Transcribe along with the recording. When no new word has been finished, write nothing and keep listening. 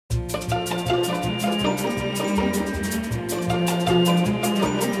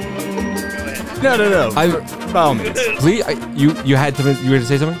No. By all means. Please, you were to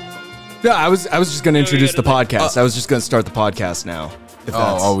say something? No, I was just going to introduce the podcast. I was just going to start the podcast now.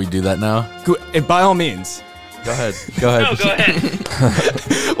 We do that now? By all means. Go ahead. No, go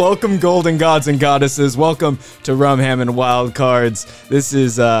ahead. Welcome, golden gods and goddesses. Welcome to Rum, Ham, and Wild Cards. This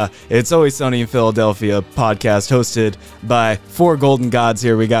is It's Always Sunny in Philadelphia podcast hosted by four golden gods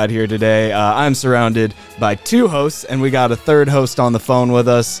here we got here today. I'm surrounded by two hosts, and we got a third host on the phone with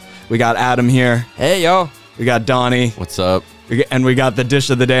us. We got Adam here. Hey, yo. We got Donnie. What's up? And we got the dish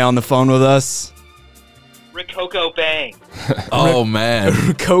of the day on the phone with us. Rococo Bang. Oh,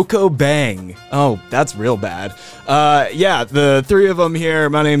 man. Coco Bang. Oh, that's real bad. Yeah, the three of them here.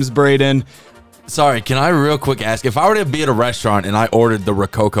 My name's Braden. Sorry, can I real quick ask, if I were to be at a restaurant and I ordered the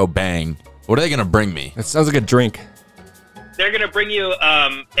Rococo Bang, what are they going to bring me? It sounds like a drink. They're going to bring you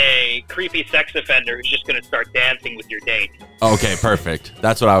a creepy sex offender who's just going to start dancing with your date. Okay, perfect.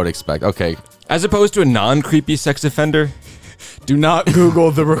 That's what I would expect. Okay. As opposed to a non-creepy sex offender? Do not Google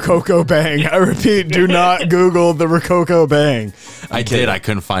the Rococo Bang. I repeat, do not Google the Rococo Bang. I did. I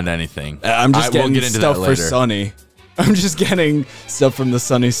couldn't find anything. I'm just getting we'll get into stuff that for later. Sunny. I'm just getting stuff from the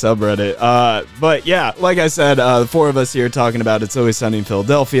Sunny subreddit. But yeah, like I said, the four of us here talking about It's Always Sunny in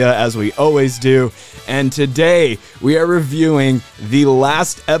Philadelphia, as we always do. And today, we are reviewing the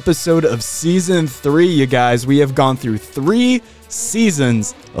last episode of Season 3, you guys. We have gone through 3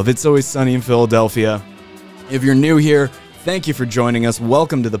 seasons of It's Always Sunny in Philadelphia. If you're new here, thank you for joining us.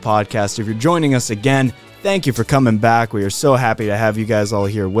 Welcome to the podcast. If you're joining us again, thank you for coming back. We are so happy to have you guys all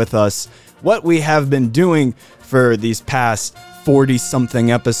here with us. What we have been doing for these past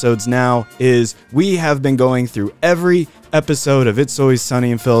 40-something episodes now is we have been going through every episode of It's Always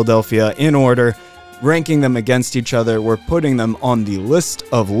Sunny in Philadelphia in order, ranking them against each other. We're putting them on the list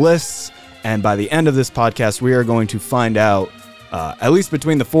of lists, and by the end of this podcast, we are going to find out, at least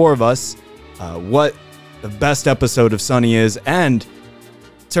between the four of us, what the best episode of Sunny is, and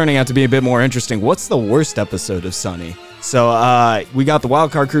turning out to be a bit more interesting, what's the worst episode of Sunny? So we got the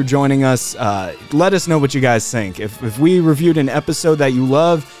Wildcard crew joining us. Let us know what you guys think. If we reviewed an episode that you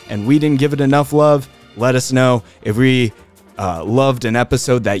love and we didn't give it enough love, let us know. If we loved an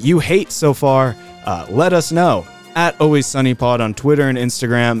episode that you hate so far, let us know. At Always Sunny Pod on Twitter and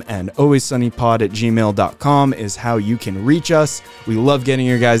Instagram, and alwayssunnypod@gmail.com is how you can reach us. We love getting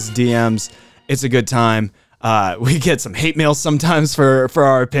your guys' DMs. It's a good time. We get some hate mail sometimes for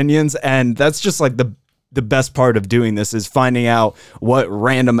our opinions, and that's just like the best part of doing this is finding out what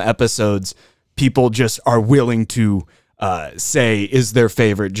random episodes people just are willing to say is their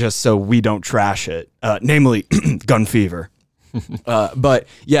favorite just so we don't trash it, namely Gun Fever. But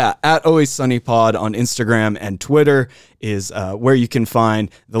yeah, at Always Sunny Pod on Instagram and Twitter is where you can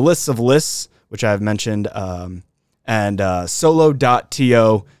find the lists of lists, which I've mentioned, and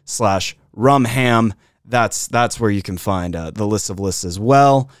solo.to/rumham. That's where you can find the list of lists as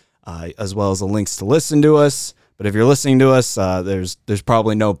well as the links to listen to us. But if you're listening to us, there's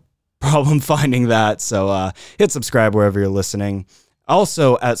probably no problem finding that. So hit subscribe wherever you're listening.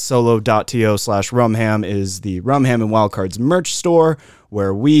 Also at solo.to/rumham is the Rumham and Wildcards merch store,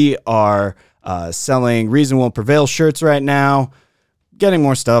 where we are selling Reason Won't Prevail shirts right now. Getting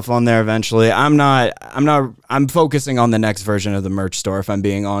more stuff on there eventually. I'm focusing on the next version of the merch store, if I'm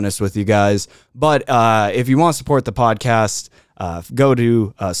being honest with you guys. But if you want to support the podcast, go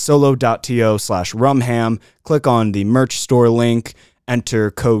to solo.to/rumham, click on the merch store link, enter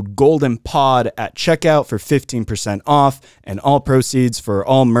code GOLDENPOD at checkout for 15% off, and all proceeds for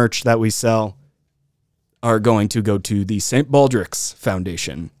all merch that we sell are going to go to the St. Baldrick's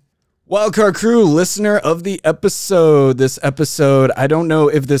Foundation. Wildcard crew, listener of the episode. This episode, I don't know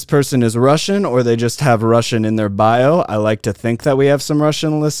if this person is Russian or they just have Russian in their bio. I like to think that we have some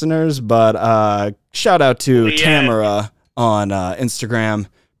Russian listeners, but shout out to Tamara on Instagram.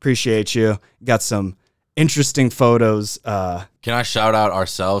 Appreciate you. Got some interesting photos. Can I shout out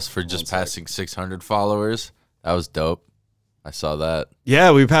ourselves for just passing 600 followers? That was dope. I saw that.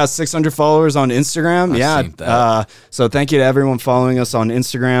 Yeah, we passed 600 followers on Instagram. I've seen that. So thank you to everyone following us on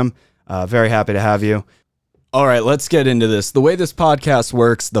Instagram. Very happy to have you. All right, let's get into this. The way this podcast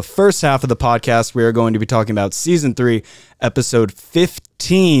works, the first half of the podcast, we are going to be talking about Season 3, Episode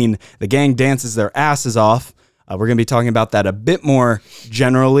 15. The gang dances their asses off. We're going to be talking about that a bit more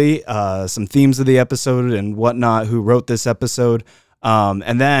generally, some themes of the episode and whatnot, who wrote this episode.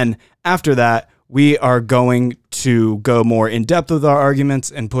 And then after that, we are going to go more in depth with our arguments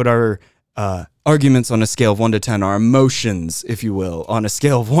and put our arguments on a scale of 1 to 10, our emotions, if you will, on a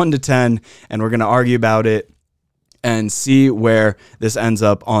scale of 1 to 10. And we're going to argue about it and see where this ends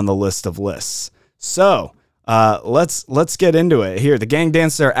up on the list of lists. So Let's get into it here. The gang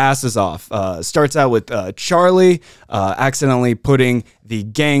dance their asses off. Starts out with Charlie accidentally putting the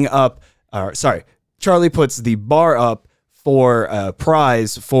gang up. Charlie puts the bar up for a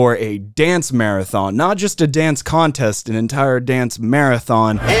prize for a dance marathon, not just a dance contest, an entire dance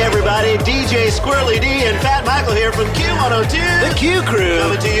marathon. Hey everybody, DJ Squirrely D and Fat Michael here from Q102, the Q Crew,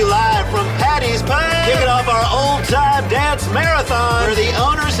 coming to you live from Patty's Pub, kicking off our old-time dance marathon, where the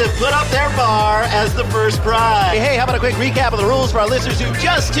owners have put up their bar as the first prize. Hey, how about a quick recap of the rules for our listeners who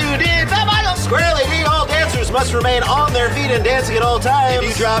just tuned in? Fat Michael, Squirrely D, all dancers must remain on their feet and dancing at all times. If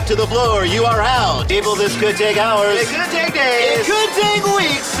you drop to the floor, you are out. People, this could take hours. It could take days. It could take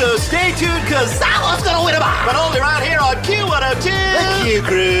weeks, so stay tuned, because someone's gonna win a bar. But only right here on Q102, the Q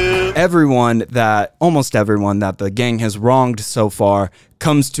Crew. Almost everyone that the gang has wronged so far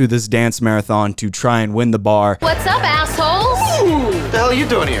comes to this dance marathon to try and win the bar. What's up, assholes? What the hell are you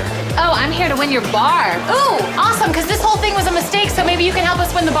doing here? Oh, I'm here to win your bar. Ooh, awesome, because this whole thing was a mistake, so maybe you can help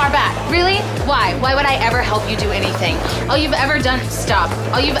us win the bar back. Really? Why? Why would I ever help you do anything? All you've ever done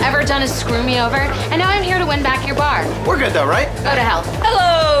is screw me over, and now I'm here to win back your bar. We're good though, right? Go to hell.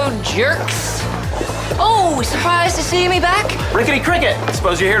 Hello, jerks. Oh, surprised to see me back? Rickety Cricket,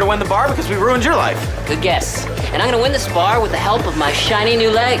 suppose you're here to win the bar because we ruined your life. Good guess. And I'm gonna win this bar with the help of my shiny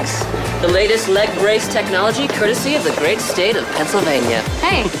new legs. The latest leg brace technology courtesy of the great state of Pennsylvania.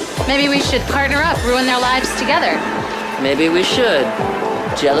 Hey, maybe we should partner up, ruin their lives together. Maybe we should.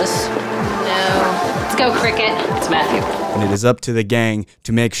 Jealous? No. Let's go, Cricket. It's Matthew. And it is up to the gang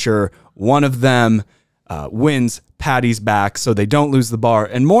to make sure one of them wins Patty's back so they don't lose the bar.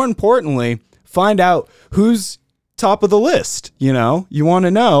 And more importantly, find out who's top of the list. You know, you want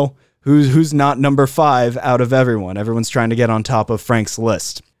to know who's not number 5 out of everyone. Everyone's trying to get on top of Frank's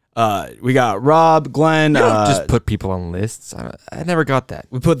list. We got Rob, Glenn. You don't just put people on lists. I never got that.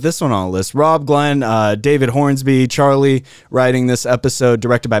 We put this one on a list. Rob, Glenn, David Hornsby, Charlie, writing this episode,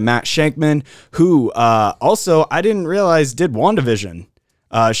 directed by Matt Shankman, who also, I didn't realize, did WandaVision.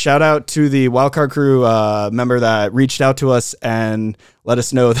 Shout out to the Wildcard Crew member that reached out to us and let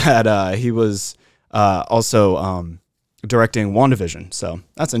us know that he was also directing WandaVision. So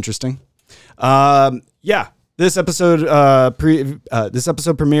that's interesting. This episode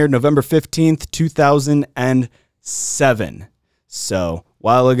premiered November 15th, 2007. So a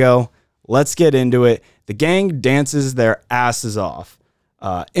while ago. Let's get into it. The gang dances their asses off.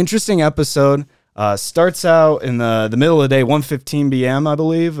 Interesting episode. Starts out in the middle of the day, 1:15 p.m., I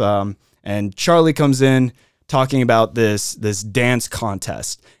believe. And Charlie comes in talking about this dance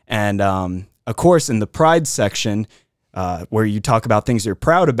contest. And of course, in the pride section, where you talk about things you're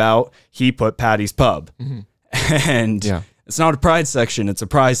proud about, he put Patty's Pub. Mm-hmm. And it's not a pride section, it's a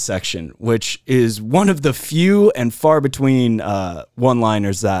prize section, which is one of the few and far between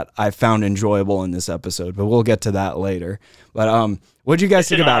one-liners that I found enjoyable in this episode. But we'll get to that later. But what'd you guys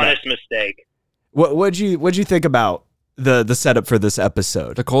think about it? It's an honest mistake. What'd you think about the setup for this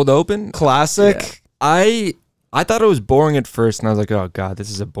episode? The cold open? Classic. Yeah. I thought it was boring at first, and I was like, oh god, this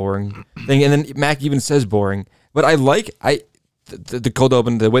is a boring thing. And then Mac even says boring. But the cold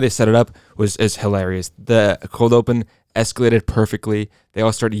open, the way they set it up is hilarious. The cold open escalated perfectly. They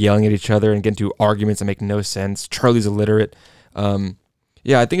all started yelling at each other and get into arguments that make no sense. Charlie's illiterate. I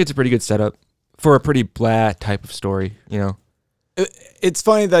think it's a pretty good setup for a pretty blah type of story, you know. It's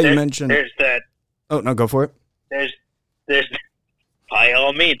funny that you mentioned. There's that. Oh no, go for it. There's by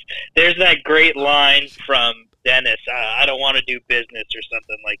all means. There's that great line from Dennis. I don't want to do business or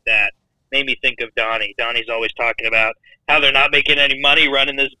something like that. Made me think of Donnie. Donnie's always talking about how they're not making any money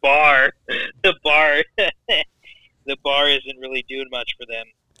running this bar. The bar isn't really doing much for them.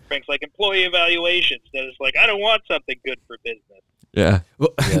 Frank's like employee evaluations. That is like, I don't want something good for business. Yeah.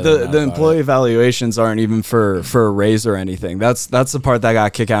 Well, the employee evaluations aren't even for a raise or anything. That's the part that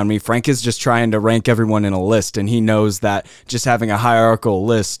got kicked out of me. Frank is just trying to rank everyone in a list, and he knows that just having a hierarchical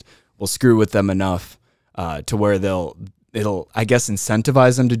list will screw with them enough to where it'll I guess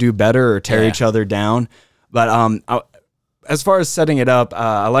incentivize them to do better or tear each other down. But as far as setting it up,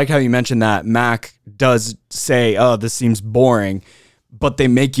 I like how you mentioned that Mac does say, "Oh, this seems boring." But they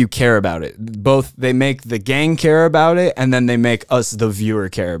make you care about it. Both they make the gang care about it, and then they make us, the viewer,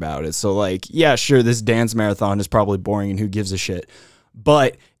 care about it. So, like, yeah, sure, this dance marathon is probably boring, and who gives a shit?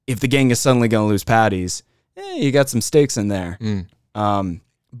 But if the gang is suddenly going to lose Patties, you got some stakes in there.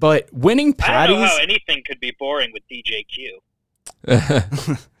 But winning Patties, I don't know how anything could be boring with DJ Q.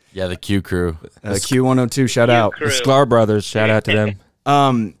 Yeah, the Q Crew. Q102, shout out. The Sklar brothers, shout out to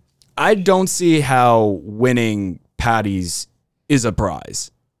them. I don't see how winning Patties is a prize.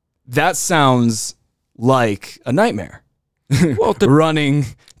 That sounds like a nightmare. Well, running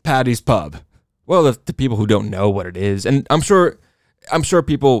Patty's Pub. Well, the people who don't know what it is, and I'm sure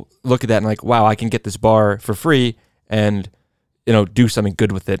people look at that and like, wow, I can get this bar for free and do something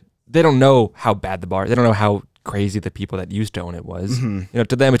good with it. They don't know how bad the bar. They don't know how crazy the people that used to own it was.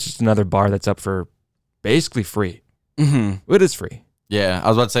 To them, it's just another bar that's up for basically free. It is free. Yeah, I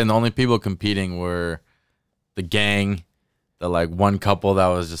was about to say the only people competing were the gang, the like one couple that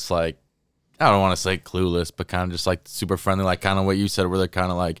was just like, I don't want to say clueless, but kind of just like super friendly, like kind of what you said, where they're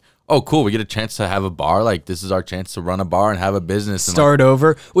kind of like, oh, cool, we get a chance to have a bar. Like, this is our chance to run a bar and have a business. And Start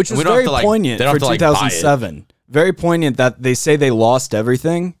over, which was very like, poignant for 2007. Very poignant that they say they lost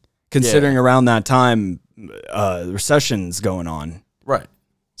everything, considering around that time, recession's going on. Right.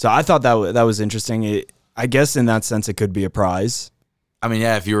 So I thought that was interesting. I guess in that sense, it could be a prize. I mean,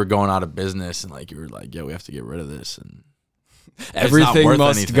 yeah, if you were going out of business and like you were like, yeah, we have to get rid of this and everything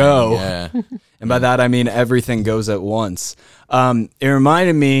must go. Yeah. And by that, I mean everything goes at once. It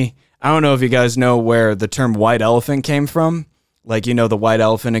reminded me, I don't know if you guys know where the term white elephant came from. Like, the white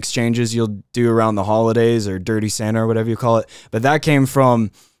elephant exchanges you'll do around the holidays or Dirty Santa or whatever you call it. But that came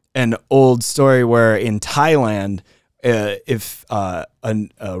from an old story where in Thailand, if a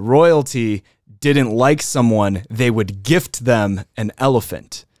royalty didn't like someone, they would gift them an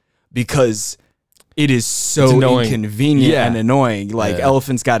elephant because it is so inconvenient and annoying. Like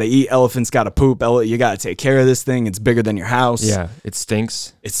elephants got to eat, elephants got to poop. You got to take care of this thing. It's bigger than your house. Yeah, it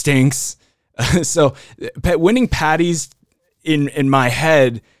stinks. It stinks. So winning patties in my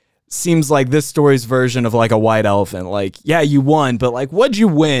head seems like this story's version of like a white elephant. Like, yeah, you won, but like, what'd you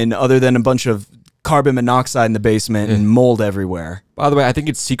win other than a bunch of carbon monoxide in the basement and mold everywhere? By the way, I think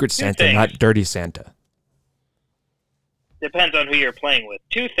it's Secret Santa, not Dirty Santa. Depends on who you're playing with.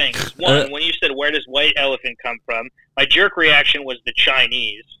 Two things. One, when you said, where does white elephant come from? My jerk reaction was the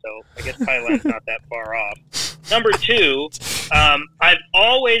Chinese, so I guess Thailand's not that far off. Number two, I've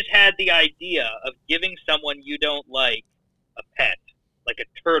always had the idea of giving someone you don't like a pet, like a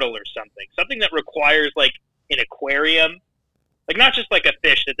turtle or something. Something that requires, like, an aquarium. Like, not just like a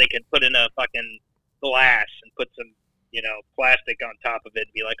fish that they can put in a fucking glass and put some, plastic on top of it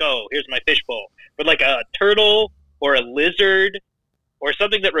and be like, oh, here's my fish bowl. But like a turtle or a lizard or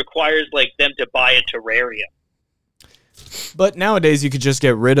something that requires like them to buy a terrarium. But nowadays you could just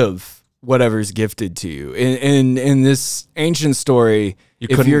get rid of whatever's gifted to you. In this ancient story,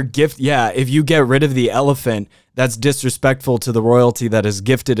 if you get rid of the elephant, that's disrespectful to the royalty that has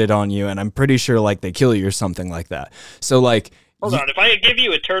gifted it on you, and I'm pretty sure like they kill you or something like that. So like, hold on, if I give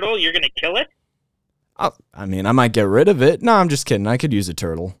you a turtle, you're gonna kill it? I mean, I might get rid of it. No, I'm just kidding. I could use a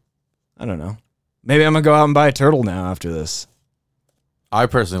turtle. I don't know. Maybe I'm gonna go out and buy a turtle now after this. I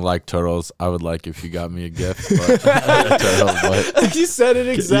personally like turtles. I would like if you got me a gift, but a turtle, but you said it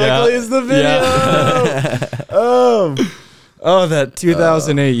exactly as the video. Yeah. Oh, that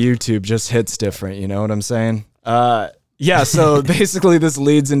 2008 YouTube just hits different. You know what I'm saying? Yeah. So basically, this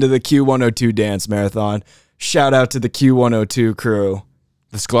leads into the Q102 dance marathon. Shout out to the Q102 crew,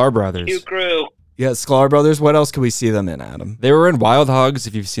 the Sklar brothers. Q crew. Yeah, Sklar brothers. What else could we see them in, Adam? They were in Wild Hogs.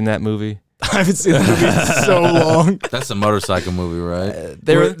 If you've seen that movie. I haven't seen that movie in so long. That's a motorcycle movie, right?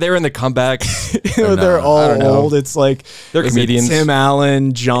 They were in the comebacks. They're all old. It's like they're comedians. Tim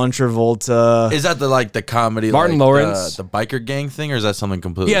Allen, John Travolta. Is that the comedy? Martin Lawrence, the biker gang thing, or is that something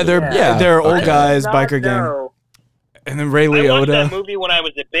completely? Yeah, different? they're old guys, biker gang. And then Ray Liotta. I watched that movie when I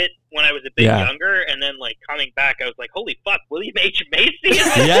was a bit younger, and then like coming back, I was like, "Holy fuck, William H. Macy!"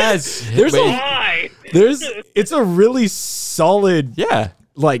 Yes, it's a really solid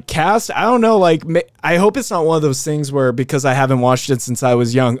like cast. I don't know, like I hope it's not one of those things where because I haven't watched it since I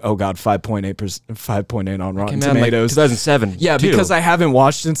was young. Oh God, 5.8 on Rotten Tomatoes, 2007. Yeah, because I haven't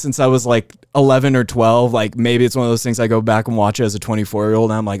watched it since I was like 11 or 12. Like maybe it's one of those things I go back and watch it as a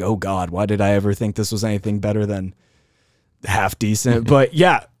 24-year-old, and I'm like, oh God, why did I ever think this was anything better than half decent? But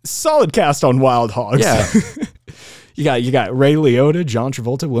yeah, solid cast on Wild Hogs. Yeah, you got Ray Liotta, John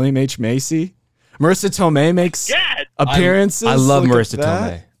Travolta, William H. Macy. Marissa Tomei makes appearances. I love Marissa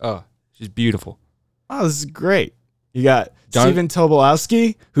Tomei. Oh, she's beautiful. Oh, this is great. You got Stephen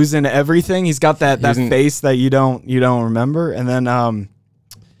Tobolowsky, who's in everything. He's got that face that you don't remember. And then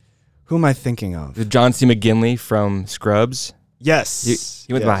who am I thinking of? John C. McGinley from Scrubs. Yes,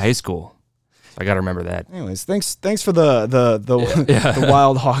 he went to my high school. I got to remember that. Anyways, thanks for the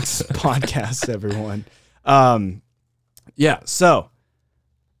Wild Hogs podcast, everyone. So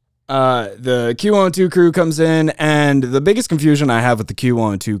the Q102 crew comes in, and the biggest confusion I have with the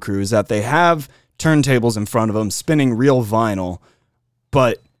Q102 crew is that they have turntables in front of them spinning real vinyl,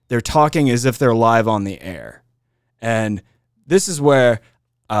 but they're talking as if they're live on the air. And this is where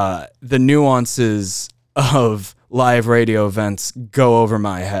the nuances of live radio events go over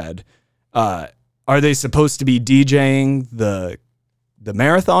my head. Are they supposed to be DJing the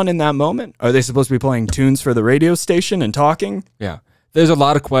marathon in that moment? Are they supposed to be playing tunes for the radio station and talking? Yeah. There's a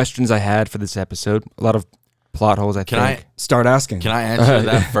lot of questions I had for this episode. A lot of plot holes, I think. Start asking. Can I answer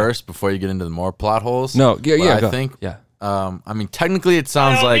that first before you get into the more plot holes? No, yeah, I go. think. Yeah. I mean, technically, it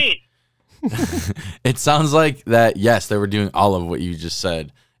sounds like it sounds like that. Yes, they were doing all of what you just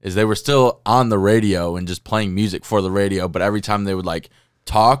said. Is they were still on the radio and just playing music for the radio, but every time they would like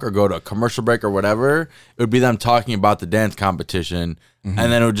talk or go to a commercial break or whatever, it would be them talking about the dance competition, and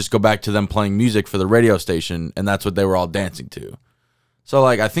then it would just go back to them playing music for the radio station, and that's what they were all dancing to. So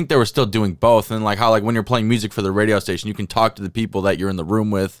like I think they were still doing both, and like how like when you're playing music for the radio station, you can talk to the people that you're in the room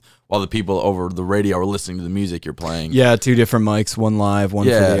with while the people over the radio are listening to the music you're playing. Yeah, 2 different mics, one live, one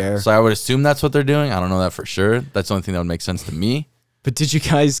for the air. So I would assume that's what they're doing. I don't know that for sure. That's the only thing that would make sense to me. But did you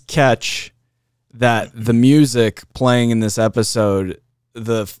guys catch that the music playing in this episode,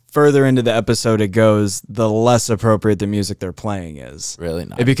 the further into the episode it goes, the less appropriate the music they're playing is? Really?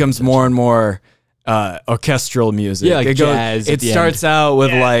 Not It becomes more and more orchestral music. Yeah, like it jazz at It the starts out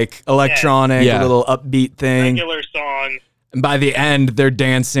with like electronic, Yeah. little upbeat thing. Regular songs. And by the end, they're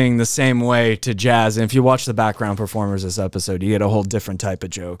dancing the same way to jazz. And if you watch the background performers this episode, you get a whole different type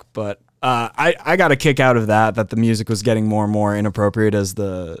of joke. But I got a kick out of that the music was getting more and more inappropriate as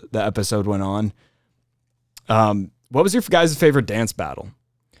the episode went on. What was your guys' favorite dance battle?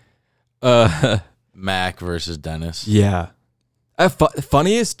 Mac versus Dennis. Yeah.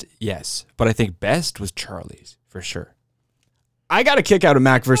 Funniest, yes. But I think best was Charlie's, for sure. I got a kick out of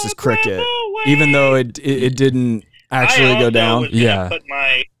Mac versus Cricket, even though it didn't actually go down. Yeah. Put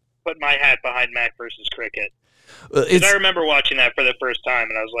my hat behind Mac versus Cricket. 'Cause It's I remember watching that for the first time,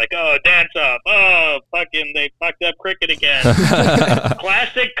 and I was like, "Oh, dance up! Oh, fucking, they fucked up Cricket again."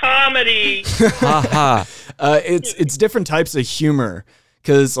 Classic comedy. Ha it's different types of humor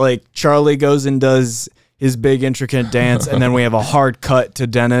because like Charlie goes and does his big intricate dance, and then we have a hard cut to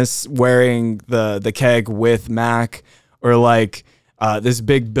Dennis wearing the keg with Mac, or like this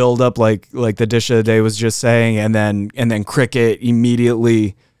big build up like the dish of the day was just saying, and then Cricket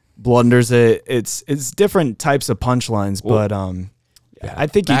immediately blunders it. It's different types of punchlines, but I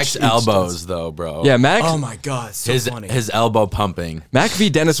think Mac's each elbows though, bro. Yeah, Mac. Oh my god, so funny. His elbow pumping. Mac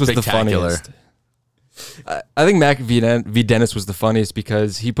v. Dennis was the Spectacular. funniest. I think Mac v. Dennis was the funniest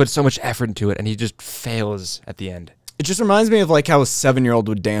because he put so much effort into it and he just fails at the end. It just reminds me of like how a 7-year-old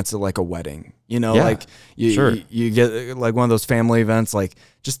would dance at like a wedding. You know, Yeah, like you get like one of those family events, like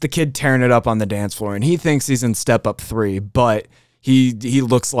just the kid tearing it up on the dance floor, and he thinks he's in Step Up 3, but he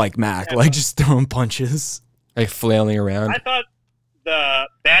looks like Mac, like just throwing punches. Like flailing around. I thought the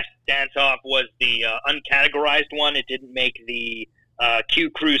best dance-off was the uncategorized one. It didn't make the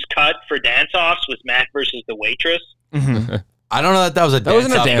Q Cruise cut for dance-offs, was Mac versus the waitress. I don't know that was a dance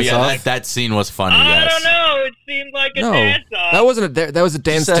wasn't a off, but yeah, dance-off. that scene was funny. I Yes. don't know. It seemed like a No, dance-off. that wasn't a that was a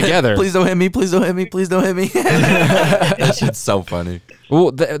dance together. Please don't hit me. Please don't hit me. Please don't hit me. That shit's so funny.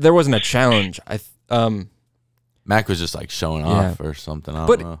 Well, there wasn't a challenge. Mac was just like showing off or something. I don't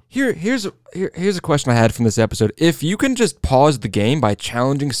But know. here's a question I had from this episode. If you can just pause the game by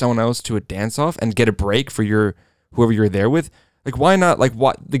challenging someone else to a dance off and get a break for whoever you're there with, like why not? Like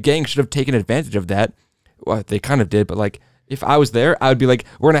what the gang should have taken advantage of that. Well, they kind of did, but like if I was there, I would be like,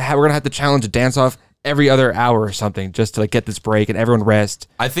 we're gonna have to challenge a dance off every other hour or something just to like get this break and everyone rest.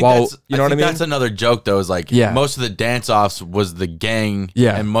 I think while, that's you know what I mean. That's another joke though. Is like most of the dance offs was the gang,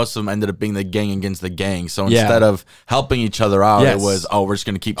 and most of them ended up being the gang against the gang. So instead of helping each other out, it was we're just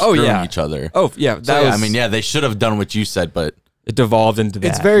gonna keep screwing each other. Oh yeah, I mean they should have done what you said, but it devolved into that.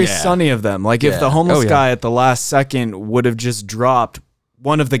 It's very sunny of them. Like if the homeless guy at the last second would have just dropped,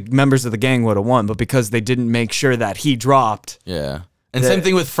 one of the members of the gang would have won, but because they didn't make sure that he dropped. Yeah. And same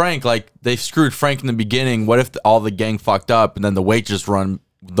thing with Frank. Like they screwed Frank in the beginning. What if all the gang fucked up and then the waitress won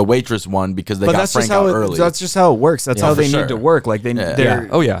because they got Frank out early? That's just how it works. That's how they need to work. Like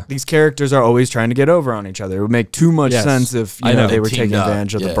these characters are always trying to get over on each other. It would make too much sense if they were taking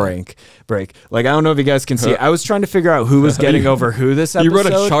advantage of the break. Like I don't know if you guys can see. I was trying to figure out who was getting over who this episode. You wrote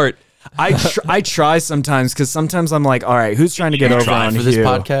a chart. I try sometimes because sometimes I'm like, all right, who's trying to get over on for this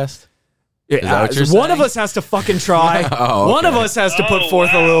podcast? One of us has to fucking try. One of us has to put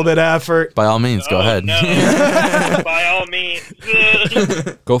forth a little bit of effort. By all means, go ahead. No. By all means.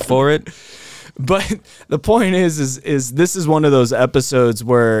 Go for it. But the point is this is one of those episodes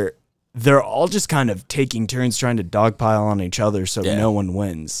where they're all just kind of taking turns trying to dogpile on each other so no one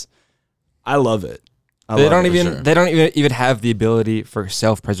wins. I love it. They don't even have the ability for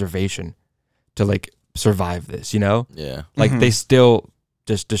self-preservation to like survive this, you know? Yeah. Like they still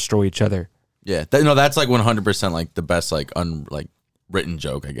just destroy each other. Yeah. That's like 100% like the best like written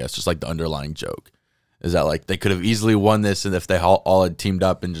joke, I guess, just like the underlying joke, is that like they could have easily won this, and if they all had teamed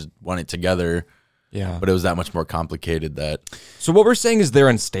up and just won it together. Yeah. But it was that much more complicated that. So what we're saying is they're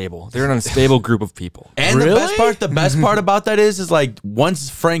unstable. They're an unstable group of people. And the best part about that is like once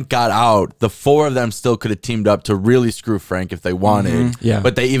Frank got out, the four of them still could have teamed up to really screw Frank if they wanted. Yeah.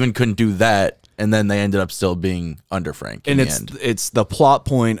 But they even couldn't do that, and then they ended up still being under Frank. And it's the plot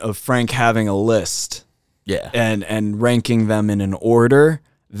point of Frank having a list. Yeah. And ranking them in an order.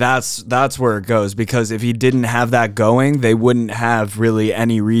 That's where it goes, because if he didn't have that going, they wouldn't have really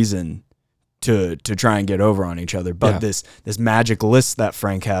any reason to try and get over on each other. But this magic list that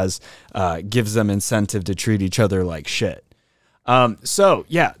Frank has gives them incentive to treat each other like shit. So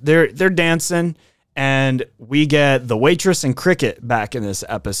yeah, they're dancing, and we get the waitress and Cricket back in this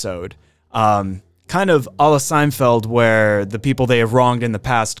episode. Kind of a la Seinfeld, where the people they have wronged in the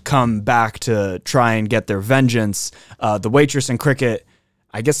past come back to try and get their vengeance. The waitress and Cricket,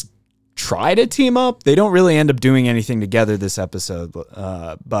 I guess, try to team up. They don't really end up doing anything together this episode,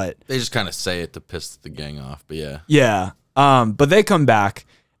 but They just kind of say it to piss the gang off, but yeah. yeah. But they come back,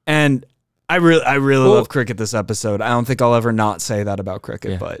 and I really love Cricket this episode. I don't think I'll ever not say that about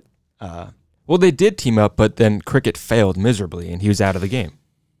Cricket, but Well, they did team up, but then Cricket failed miserably, and he was out of the game.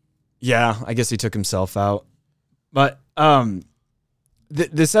 yeah, I guess he took himself out. But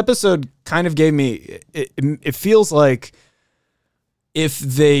this episode kind of gave me. It feels like if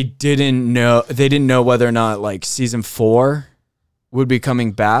they didn't know whether or not like season 4 would be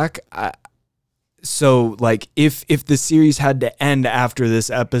coming back. So like if the series had to end after this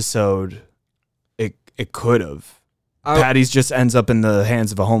episode, it could have. Patty's just ends up in the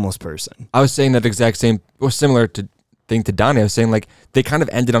hands of a homeless person. I was saying that exact same, or similar to thing to Donnie. I was saying like they kind of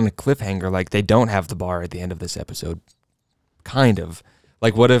ended on a cliffhanger. Like they don't have the bar at the end of this episode. Kind of.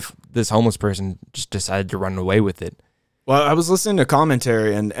 Like what if this homeless person just decided to run away with it? Well, I was listening to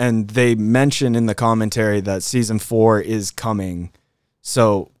commentary, and they mention in the commentary that season 4 is coming.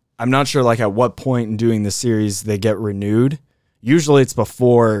 So I'm not sure like at what point in doing the series they get renewed. Usually it's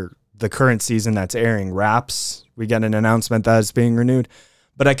before the current season that's airing wraps. We get an announcement that it's being renewed.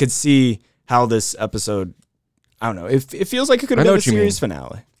 But I could see how this episode, I don't know, it feels like it could have been the series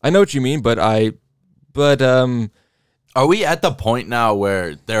finale. I know what you mean, but are we at the point now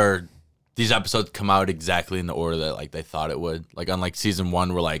where these episodes come out exactly in the order that like they thought it would? Like unlike season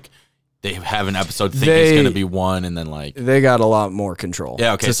 1 where like they have an episode thinking it's going to be one, and then like they got a lot more control.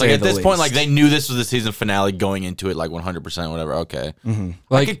 Yeah, okay. So like at this point, like they knew this was the season finale going into it, like 100%, whatever. Okay,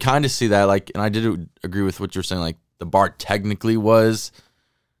 I could kind of see that. Like, and I did agree with what you're saying. Like the bar technically was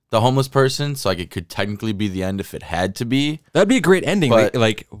the homeless person, so like it could technically be the end if it had to be. That'd be a great ending. But,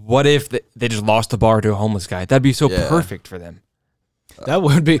 like what if they just lost the bar to a homeless guy? That'd be so perfect for them. That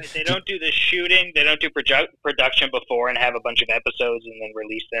would be. They don't do the shooting. They don't do production before and have a bunch of episodes and then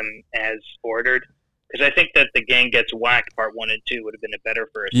release them as ordered. Because I think that The Gang Gets Whacked Part 1 and 2 would have been better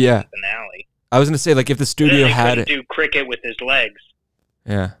for a season finale. I was gonna say like if the studio had do Cricket with his legs.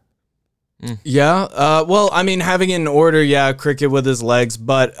 Yeah. Yeah. Well, I mean, having it in order, Cricket with his legs.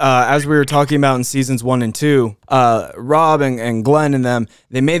 But as we were talking about in seasons 1 and 2, Rob and Glenn and them,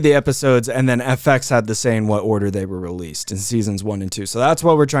 they made the episodes, and then FX had to say in what order they were released in seasons 1 and 2. So that's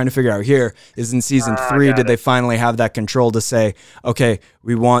what we're trying to figure out here is in season 3, did they finally have that control to say, okay,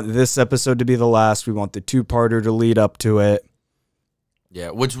 we want this episode to be the last. We want the 2-parter to lead up to it.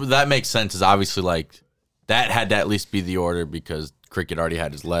 Yeah, which that makes sense is obviously like that had to at least be the order because Cricket already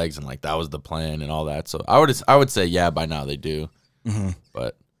had his legs and like that was the plan and all that. So I would say by now they do.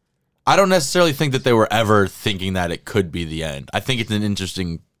 But I don't necessarily think that they were ever thinking that it could be the end. I think it's an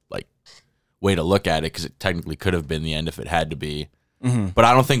interesting like way to look at it because it technically could have been the end if it had to be. But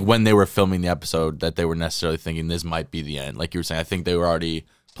I don't think when they were filming the episode that they were necessarily thinking this might be the end. Like you were saying, I think they were already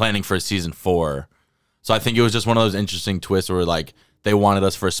planning for season 4. So I think it was just one of those interesting twists where like they wanted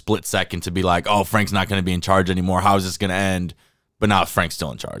us for a split second to be like, oh, Frank's not going to be in charge anymore. How is this going to end? But now Frank's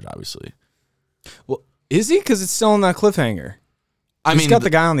still in charge, obviously. Well, is he? Because it's still on that cliffhanger. I He's mean, got the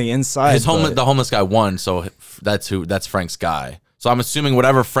guy on the inside. The homeless guy won, so that's Frank's guy. So I'm assuming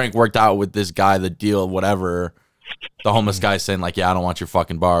whatever Frank worked out with this guy, the deal, whatever, the homeless guy saying like, yeah, I don't want your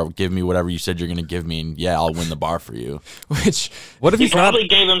fucking bar. Give me whatever you said you're gonna give me, and yeah, I'll win the bar for you. What if He he's not? probably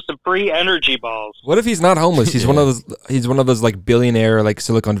gave him some free energy balls. What if he's not homeless? He's one of those. He's one of those like billionaire like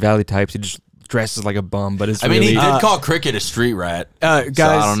Silicon Valley types. He just dresses like a bum, but it's. I mean, really, he did call Cricket a street rat. Guys, so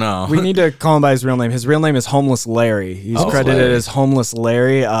I don't know. We need to call him by his real name. His real name is Homeless Larry. He's credited as Homeless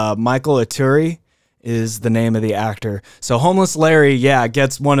Larry. Michael Aturi is the name of the actor. So Homeless Larry,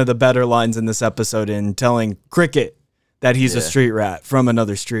 gets one of the better lines in this episode in telling Cricket that he's a street rat from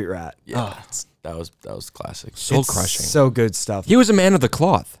another street rat. Yeah. That was classic. Soul It's crushing. So good stuff. He was a man of the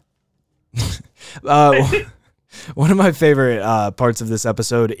cloth. One of my favorite parts of this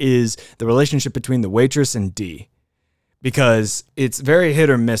episode is the relationship between the waitress and Dee, because it's very hit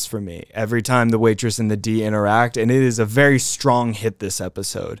or miss for me every time the waitress and the Dee interact, and it is a very strong hit this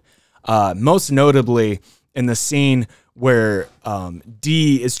episode. Most notably in the scene where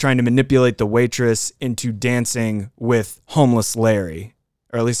Dee is trying to manipulate the waitress into dancing with homeless Larry,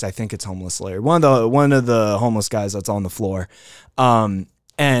 or at least I think it's homeless Larry, one of the homeless guys that's on the floor,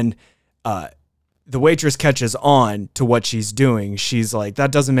 and the waitress catches on to what she's doing. She's like,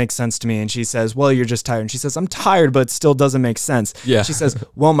 that doesn't make sense to me. And she says, well, you're just tired. And she says, I'm tired, but it still doesn't make sense. Yeah. She says,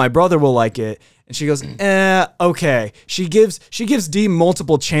 well, my brother will like it. And she goes, okay. She gives Dee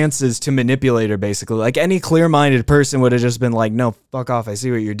multiple chances to manipulate her, basically. Like any clear-minded person would have just been like, no, fuck off. I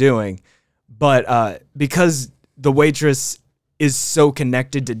see what you're doing. But because the waitress is so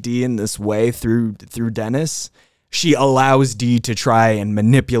connected to Dee in this way through Dennis, she allows Dee to try and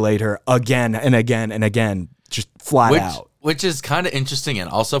manipulate her again and again and again, just flat out. Which is kind of interesting and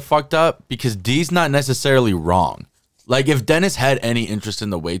also fucked up because Dee's not necessarily wrong. Like, if Dennis had any interest in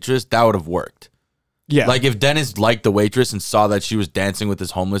the waitress, that would have worked. Yeah. Like, if Dennis liked the waitress and saw that she was dancing with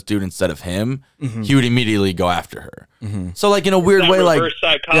this homeless dude instead of him, he would immediately go after her. So, like, in a weird way, like, reverse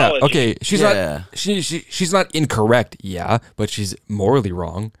psychology. Yeah. Okay. She's Yeah. not. She's not incorrect. Yeah, but she's morally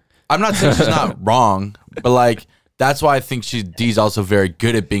wrong. I'm not saying she's not wrong, but, like, that's why I think Dee's also very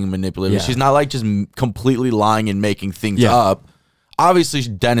good at being manipulative. Yeah. She's not like just completely lying and making things up. Obviously,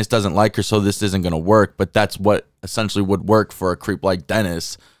 Dennis doesn't like her, so this isn't going to work, but that's what essentially would work for a creep like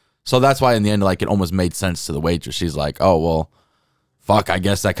Dennis. So that's why in the end, like, it almost made sense to the waitress. She's like, oh, well, fuck, I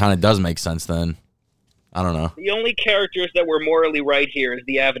guess that kind of does make sense then. I don't know. The only characters that were morally right here is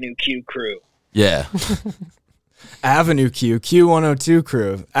the Avenue Q crew. Yeah. Avenue Q, Q102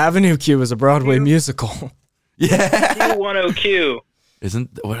 crew. Avenue Q is a Broadway musical. Yeah. Q10Q.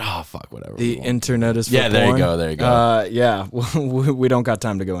 Isn't, oh, fuck, whatever. The internet is for Yeah, there you porn. go, there you go. Yeah, we don't got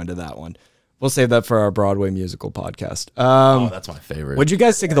time to go into that one. We'll save that for our Broadway musical podcast. Oh, that's my favorite. What'd you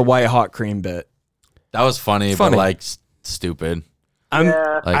guys think of the white hot cream bit? That was funny, Funny. but, like, stupid.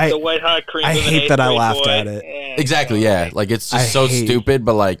 Yeah, the white hot cream. I of an hate eighth that I grade laughed boy. at it. Yeah, Exactly, yeah. Like, it's just I so hate- stupid,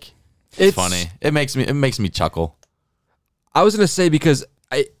 but, like, It's- it's funny. It makes me chuckle. I was gonna say because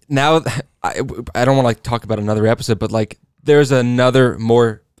I don't want to like talk about another episode, but like there's another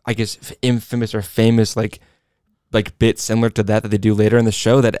more I guess infamous or famous like bit similar to that they do later in the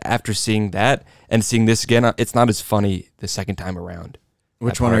show. That after seeing that and seeing this again, it's not as funny the second time around.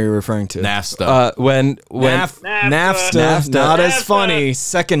 Which one are you referring to? NAFTA. When NAFTA, not as NAFTA. funny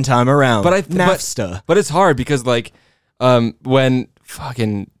second time around. but NAFTA. but it's hard because like when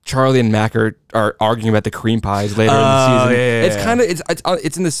fucking Charlie and Mac are arguing about the cream pies later in the season. yeah, It's yeah. kind of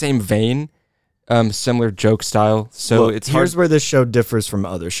it's in the same vein, similar joke style. So Look, it's hard. here's where this show differs from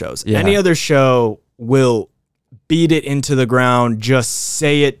other shows. Yeah. Any other show will beat it into the ground, just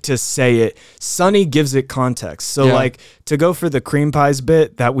say it to say it. Sunny gives it context. So Yeah. like to go for the cream pies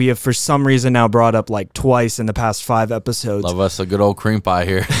bit that we have for some reason now brought up like twice in the past 5 episodes. Love us a good old cream pie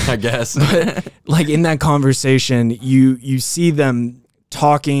here, I guess. Like in that conversation, you see them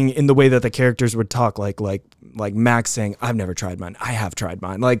talking in the way that the characters would talk, like Mac saying, I've never tried mine. I have tried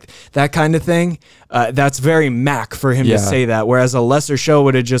mine. Like that kind of thing. That's very Mac for him Yeah. to say that. Whereas a lesser show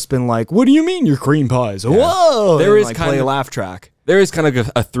would have just been like, what do you mean your cream pies? Whoa. There and, is like, kind play a of- laugh track. There is kind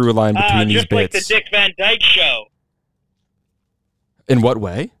of a through line between these just like the bits. Dick Van Dyke Show, In what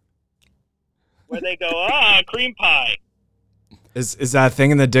way? where they go, cream pie. Is that a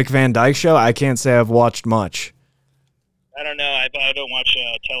thing in the Dick Van Dyke Show? I can't say I've watched much. I don't know. I don't watch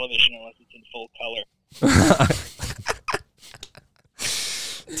television unless it's in full color.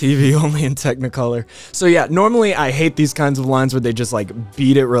 TV only in Technicolor. So yeah, normally I hate these kinds of lines where they just like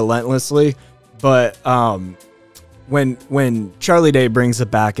beat it relentlessly. But when Charlie Day brings it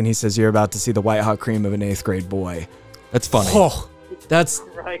back and he says you're about to see the white hot cream of an 8th grade boy. That's funny. Oh, that's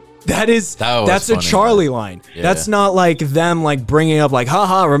Right. was that's a funny, Charlie line. Yeah. That's not like them like bringing up like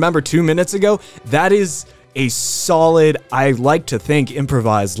haha, remember 2 minutes ago? That is a solid, I like to think,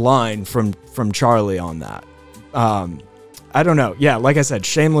 improvised line from Charlie on that. I don't know. Yeah, like I said,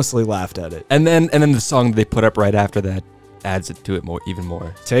 shamelessly laughed at it. And then the song they put up right after that adds it to it even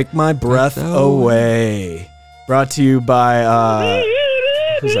more. Take My Breath Away. Brought to you by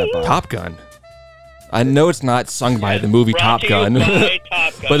who's that by? Top Gun. I know it's not sung by the movie Brought Top to you Gun, by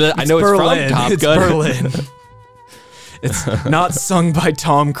Top Gun. but I know it's Berlin. from Top It's Gun. Berlin. It's not sung by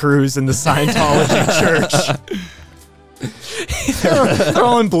Tom Cruise in the Scientology church. They're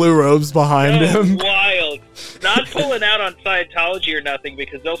all in blue robes behind Oh, him. wild. not pulling out on Scientology or nothing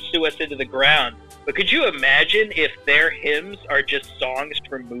because they'll sue us into the ground. But could you imagine if their hymns are just songs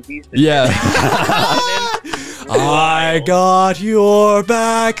from movies? Yeah. I got your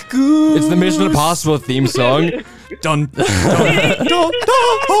back, goose. It's the Mission Impossible theme song. Dun, dun, dun,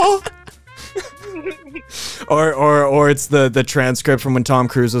 dun. Or it's the transcript from when Tom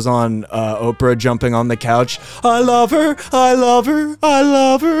Cruise was on Oprah jumping on the couch. I love her, I love her, I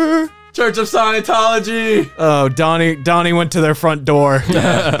love her. Church of Scientology. Oh, Donnie went to their front door. Dish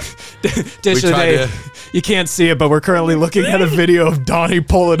of the day. You can't see it, but we're currently looking at a video of Donnie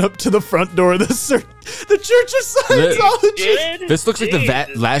pulling up to the front door of the Church of Scientology. This looks like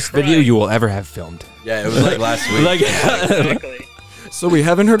the last video you will ever have filmed. Yeah, it was like last week. Like, Exactly. So we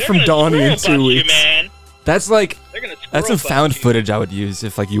haven't heard from Donnie in 2 weeks. Man. that's like They're gonna that's some squirrel found bust you. footage I would use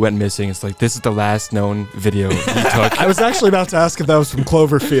if like you went missing. It's like this is the last known video you took. I was actually about to ask if that was from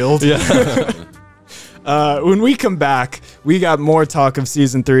Cloverfield. Yeah. When we come back, we got more talk of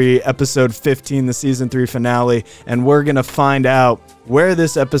Season 3, Episode 15, the Season 3 finale, and we're going to find out where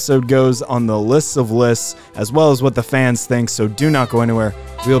this episode goes on the lists of lists, as well as what the fans think, so do not go anywhere.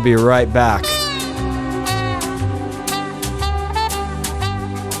 We'll be right back.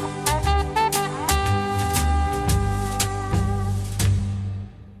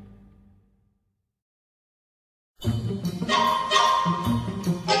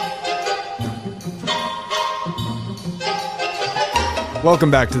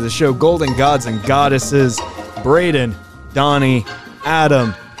 Welcome back to the show, Golden Gods and Goddesses, Braden, Donnie,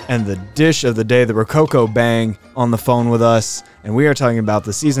 Adam, and the dish of the day, the Rococo Bang, on the phone with us. And we are talking about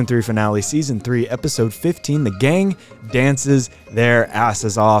the Season 3 finale, Season 3, Episode 15, The Gang Dances Their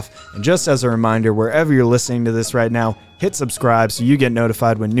Asses Off. And just as a reminder, wherever you're listening to this right now, hit subscribe so you get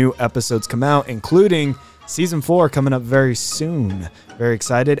notified when new episodes come out, including Season 4 coming up very soon. Very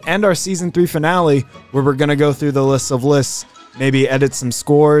excited. And our Season 3 finale, where we're going to go through the list of lists, maybe edit some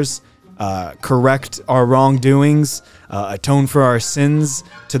scores, correct our wrongdoings, atone for our sins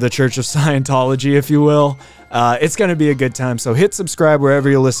to the Church of Scientology, if you will. It's going to be a good time. So hit subscribe wherever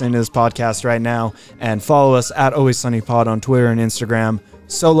you're listening to this podcast right now, and follow us at Always Sunny Pod on Twitter and Instagram.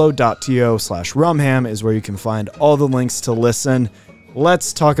 Solo.to/rumham is where you can find all the links to listen.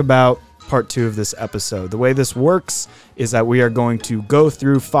 Let's talk about part 2 of this episode. The way this works is that we are going to go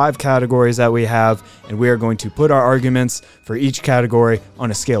through 5 categories that we have, and we are going to put our arguments for each category on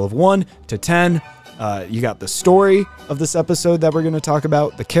a scale of 1 to 10. You got the story of this episode that we're going to talk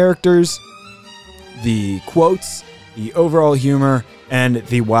about, the characters, the quotes, the overall humor, and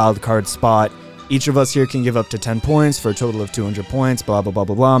the wild card spot. Each of us here can give up to 10 points for a total of 200 points, blah, blah, blah,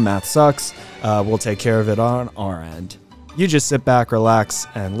 blah, blah. Math sucks. We'll take care of it on our end. You just sit back, relax,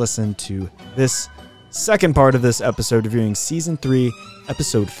 and listen to this second part of this episode, reviewing Season 3,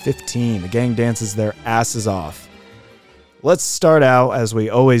 Episode 15. The gang dances their asses off. Let's start out, as we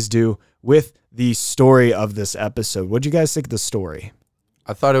always do, with the story of this episode. What'd you guys think of the story?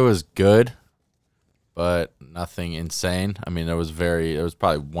 I thought it was good, but nothing insane. I mean, there was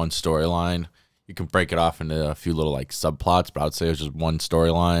probably one storyline. You can break it off into a few little like subplots, but I would say it was just one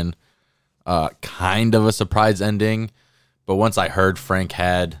storyline. Kind of a surprise ending. But once I heard Frank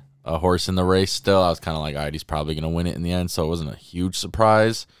had a horse in the race still, I was kind of like, all right, he's probably going to win it in the end, so it wasn't a huge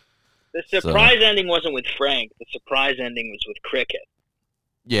surprise. The surprise ending wasn't with Frank. The surprise ending was with Cricket.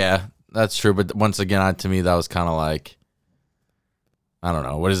 Yeah, that's true. But once again, to me, that was kind of like, I don't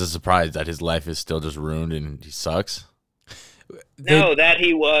know. What is the surprise? That his life is still just ruined and he sucks? No, that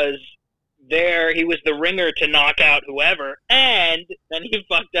he was there. He was the ringer to knock out whoever, and then he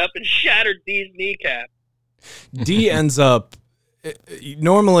fucked up and shattered Dee's kneecap. D ends up,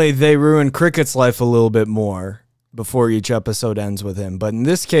 normally they ruin Cricket's life a little bit more before each episode ends with him. But in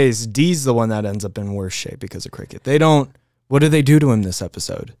this case, Dee's the one that ends up in worse shape because of Cricket. What do they do to him this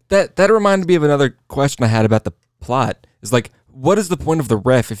episode? That reminded me of another question I had about the plot. Is like, what is the point of the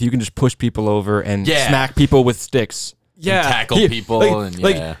ref if you can just push people over and smack people with sticks? Yeah, tackle people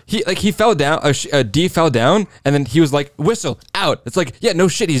he fell down. D fell down, and then he was like, "Whistle out." It's like, yeah, no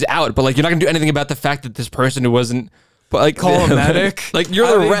shit, he's out. But like, you're not gonna do anything about the fact that this person who wasn't, but like, call a medic. Like, you're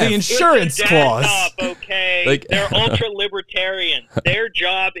the ref. The insurance It's a clause. dad cop, okay, Like- they're ultra libertarians. Their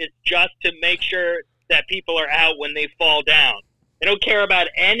job is just to make sure that people are out when they fall down. They don't care about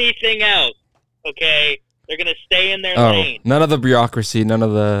anything else. Okay, they're gonna stay in their lane. None of the bureaucracy, none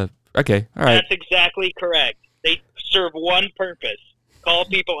of the. Okay, all right. That's exactly correct. They serve one purpose: call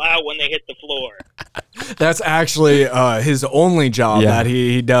people out when they hit the floor. That's actually his only job Yeah. that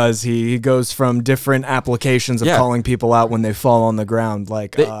he does. He goes from different applications of Yeah. calling people out when they fall on the ground.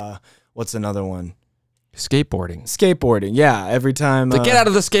 Like, what's another one? Skateboarding. Yeah, every time. Like, get out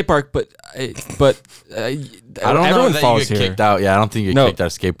of the skate park, but I don't know everyone that falls you get here. kicked out. Yeah, I don't think you get kicked out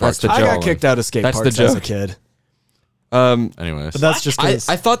of skate parks. That's the I joke. got kicked out of skate That's the parks as a joke. kid. Anyways, But that's just I 'cause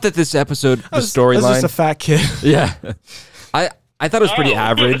thought that this episode, the I was storyline. just a fat kid. Yeah. I thought it was pretty Oh.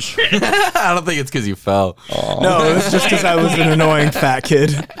 average. I don't think it's because you fell. No, it was just because I was an annoying fat kid.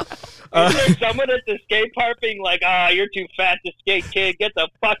 Is there someone at the skate park being like, you're too fat to skate, kid. Get the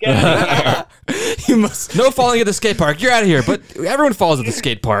fuck out of here. You must. No falling at the skate park. You're out of here. But everyone falls at the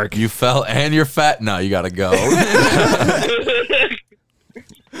skate park. You fell and you're fat. No, you gotta go.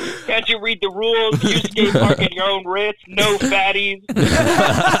 Can't you read the rules? You skate park at your own risk. No fatties.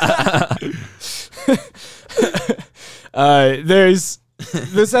 There's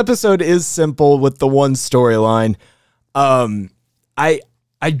this episode is simple with the one storyline.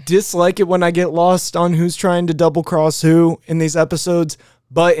 I dislike it when I get lost on who's trying to double cross who in these episodes,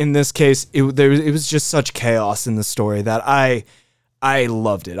 but in this case, it was just such chaos in the story that I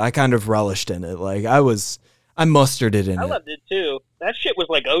loved it. I kind of relished in it. Like I mustered it in I it. loved it too. That shit was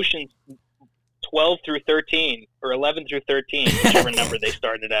like Ocean's 12 through 13 or 11 through 13, whichever number they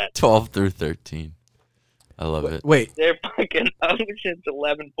started at. 12 through 13. I love it. Wait, They're fucking Ocean's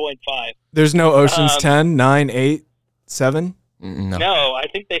 11.5. there's no Ocean's 10, 9, 8, 7? No. No, I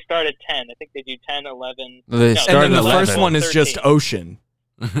think they start at 10. I think they do 10, 11. They And started then the at 11. first one is just 13. Ocean.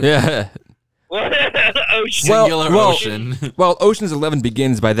 Yeah. Ocean. Singular well- ocean. Well, Ocean's 11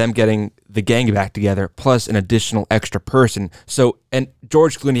 begins by them getting the gang back together, plus an additional extra person. So, and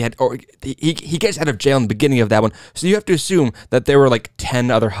George Clooney he gets out of jail in the beginning of that one. So you have to assume that there were like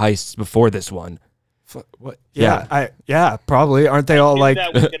 10 other heists before this one. What? Yeah, probably. Aren't they all knew like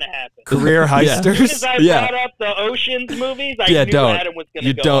that was going to happen. career As soon heisters? as I Yeah. brought up the Ocean's movies, I Yeah, knew don't. Adam was going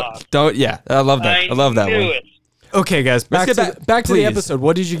You to go off. don't. Yeah, I love that. I love that knew one. it. Okay, guys, back get to back- the please. episode.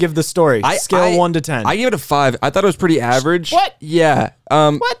 What did you give the story? Scale 1 to 10. I give it a 5. I thought it was pretty average. What? Yeah.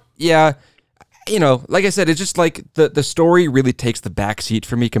 What? Yeah. You know, like I said, it's just like the story really takes the back seat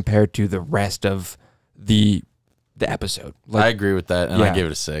for me compared to the rest of the episode. I Like, agree with that, and Yeah. I gave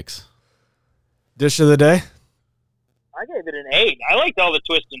it a 6. Dish of the day? I gave it an 8. I liked all the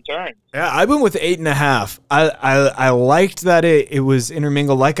twists and turns. Yeah, I went with 8.5. I liked that it was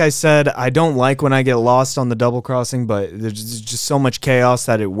intermingled. Like I said, I don't like when I get lost on the double crossing, but there's just so much chaos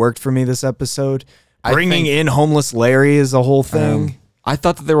that it worked for me this episode. I Bringing think- in homeless Larry is a whole thing. I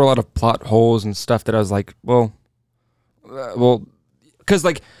thought that there were a lot of plot holes and stuff that I was like, because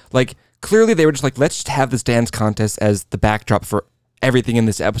like clearly they were just like, let's just have this dance contest as the backdrop for everything in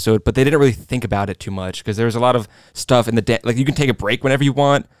this episode, but they didn't really think about it too much because there was a lot of stuff in the like you can take a break whenever you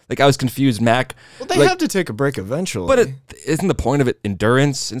want. Like I was confused, Mac. Well, they like, have to take a break eventually. but isn't the point of it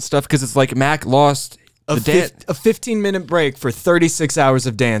endurance and stuff? Because it's like Mac lost a the dance. 15-minute break for 36 hours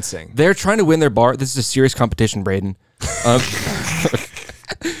of dancing. They're trying to win their bar. This is a serious competition, Braden.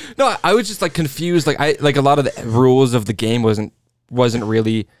 No, I was just like confused. Like a lot of the rules of the game wasn't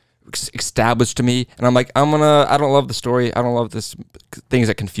really established to me, and I'm like, I don't love the story. I don't love this things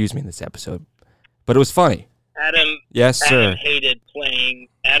that confuse me in this episode, but it was funny. Adam, Yes, sir.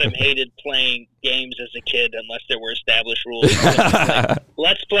 Adam hated playing games as a kid unless there were established rules.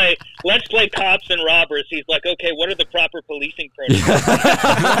 Let's play cops and robbers. He's like, okay, what are the proper policing protocols?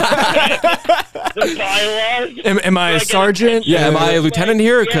 The bylaws. Am I a sergeant? Yeah, am I a lieutenant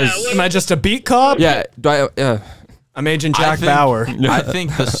here? Because Am I just a beat cop? yeah, I'm Agent I Jack think- Bauer. I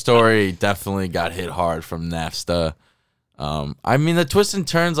think the story definitely got hit hard from NAFTA. I mean, the twists and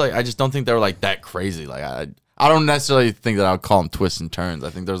turns, like, I just don't think they were like that crazy. Like, I don't necessarily think that I would call them twists and turns.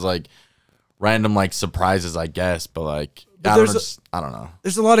 I think there's like random like surprises, I guess, but like I don't know.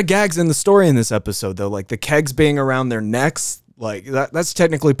 There's a lot of gags in the story in this episode, though, like the kegs being around their necks. Like that's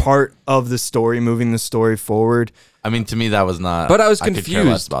technically part of the story, moving the story forward. I mean, to me, that was not. But I was could care confused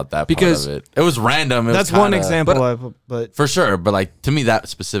less about that because- part of it. It was random. It That's was one kinda- example, but for sure. But like to me, that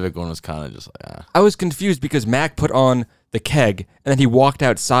specific one was kind of just like, I was confused because Mac put on the keg and then he walked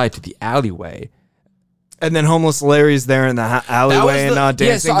outside to the alleyway. and then homeless Larry's there in the alleyway the- and not yeah,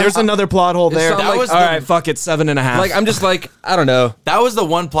 dancing. so There's another plot hole there. so I'm like, All right, fuck it, 7.5. Like I'm just like, I don't know. That was the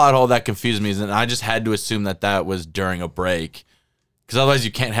one plot hole that confused me, and I just had to assume that was during a break, because otherwise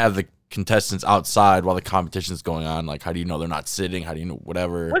you can't have the contestants outside while the competition's going on. Like, how do you know they're not sitting? How do you know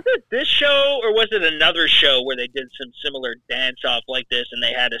whatever? Was it this show or was it another show where they did some similar dance off like this and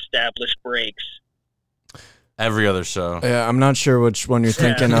they had established breaks? Every other show. Yeah, I'm not sure which one you're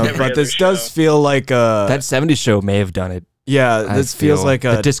thinking of, every but other this does show. feel like a That 70s show may have done it. yeah. This feels like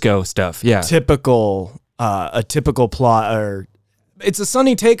the a disco stuff. Yeah. typical plot, or it's a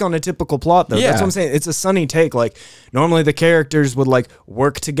sunny take on a typical plot, though. Yeah. That's what I'm saying. It's a sunny take. Like, normally the characters would, like,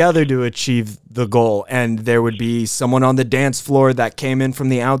 work together to achieve the goal, and there would be someone on the dance floor that came in from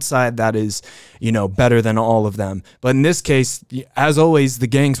the outside that is, you know, better than all of them. But in this case, as always, the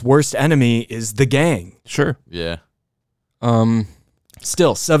gang's worst enemy is the gang. Sure. Yeah.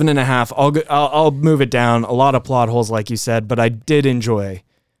 Still, 7.5. I'll move it down. A lot of plot holes, like you said, but I did enjoy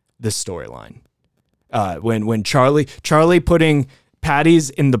this storyline. When Charlie putting Patty's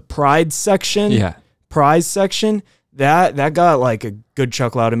in the prize section, that got like a good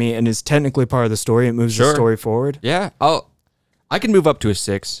chuckle out of me and is technically part of the story. It moves the story forward. Yeah, I can move up to a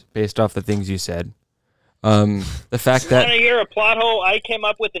 6 based off the things you said. The fact You want that to hear a plot hole I came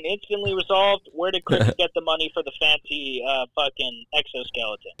up with and instantly resolved? Where did Cricket get the money for the fancy fucking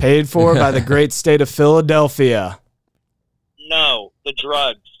exoskeleton? Paid for by the great state of Philadelphia. No, the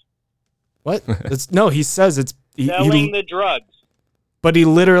drugs. What? No, he says it's... Selling the drugs. But he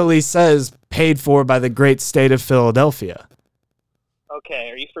literally says paid for by the great state of Philadelphia. Okay,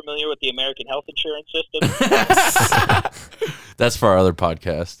 are you familiar with the American health insurance system? That's for our other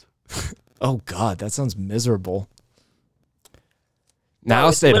podcast. Oh, God, that sounds miserable. now I'll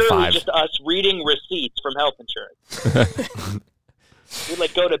It's say to literally 5. just us reading receipts from health insurance. We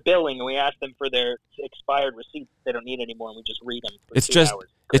like go to billing and we ask them for their expired receipts they don't need anymore, and we just read them. For It's 2 just hours.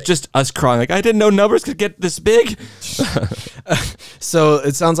 it's just us crying like I didn't know numbers could get this big. So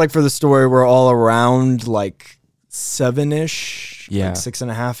it sounds like for the story, we're all around like 7-ish, Yeah. like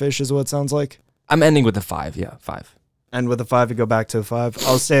 6.5-ish is what it sounds like. I'm ending with a 5. Yeah, 5. And with a 5, you go back to a 5.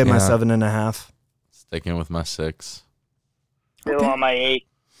 I'll stay at my Yeah. 7.5. Sticking with my 6. Still on my 8.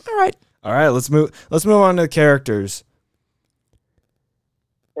 All right. All right, let's move on to the characters.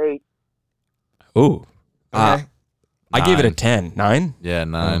 8. Ooh. Okay. I gave it a 9. 10. 9? Yeah,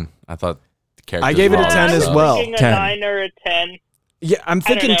 9. I thought the characters I gave it were a all 10 as themselves. well. Thinking a 10. 9 or a 10. Yeah, I'm I don't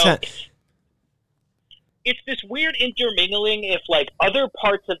thinking know. 10. It's this weird intermingling if like other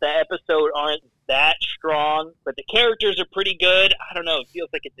parts of the episode aren't that strong, but the characters are pretty good. I don't know. It feels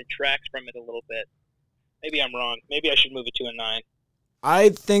like it detracts from it a little bit. Maybe I'm wrong. Maybe I should move it to a 9. I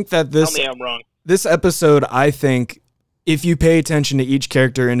think that Tell me I'm wrong. this episode, I think, if you pay attention to each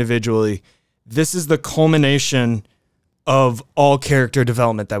character individually, this is the culmination of all character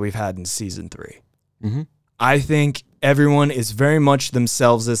development that we've had in season 3. Mhm. I think everyone is very much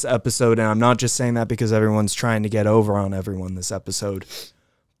themselves this episode, and I'm not just saying that because everyone's trying to get over on everyone this episode.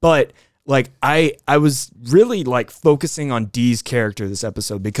 But like I was really like focusing on Dee's character this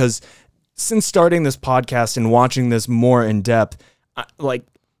episode because since starting this podcast and watching this more in depth,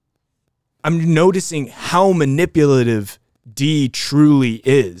 I'm noticing how manipulative Dee truly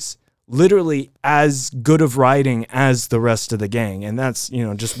is. Literally as good of writing as the rest of the gang. And that's, you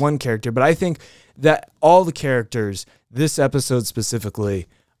know, just one character. But I think that all the characters, this episode specifically,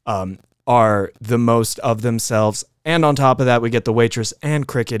 are the most of themselves. And on top of that, we get the waitress and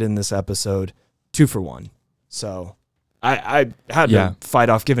Cricket in this episode, 2 for 1. So I had to fight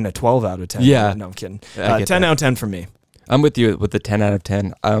off giving a 12 out of 10. Yeah. No, I'm kidding. I get 10 that. out of 10 for me. I'm with you with the 10 out of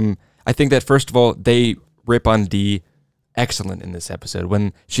 10. I think that, first of all, they rip on Dee excellent in this episode.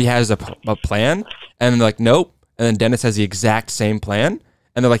 When she has a plan, and they're like, nope. And then Dennis has the exact same plan.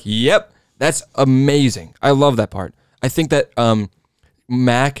 And they're like, yep, that's amazing. I love that part. I think that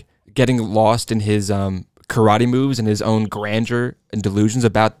Mac getting lost in his karate moves and his own grandeur and delusions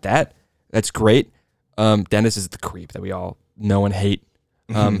about that's great. Dennis is the creep that we all know and hate.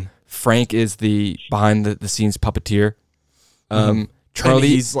 Frank is the behind the scenes puppeteer.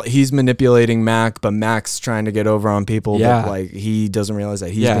 Charlie, And he's manipulating Mac, but Mac's trying to get over on people. Yeah. But like he doesn't realize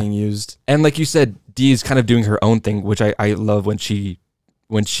that he's being used. and like you said, Dee is kind of doing her own thing, which I love when she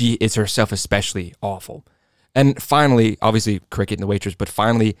is herself especially awful. And finally, obviously Cricket and the waitress, but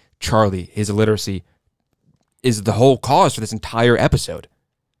finally Charlie, his illiteracy, is the whole cause for this entire episode.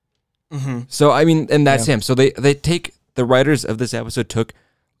 So I mean, and that's him. So the writers of this episode took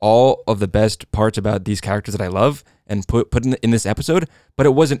all of the best parts about these characters that I love and put in this episode, but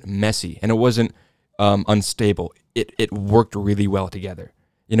it wasn't messy and it wasn't unstable. It worked really well together.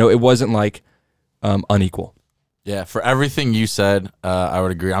 You know, it wasn't like unequal. Yeah, for everything you said, I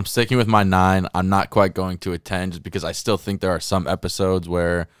would agree. I'm sticking with my 9. I'm not quite going to a 10 just because I still think there are some episodes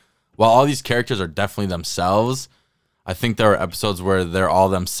where, while all these characters are definitely themselves, I think there are episodes where they're all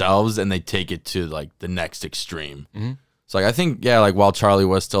themselves and they take it to like the next extreme. So like I think, yeah, like while Charlie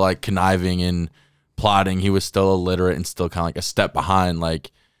was still like conniving and plotting, he was still illiterate and still kind of like a step behind.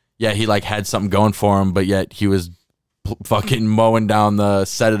 Like, yeah, he like had something going for him, but yet he was fucking mowing down the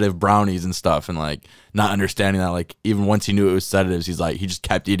sedative brownies and stuff and like not understanding that like even once he knew it was sedatives, he's like he just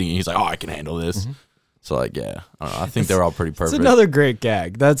kept eating it. He's like, oh, I can handle this. So like, yeah, I don't know. I think they're all pretty perfect. It's another great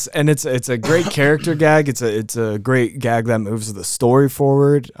gag. It's a great character gag. It's a great gag that moves the story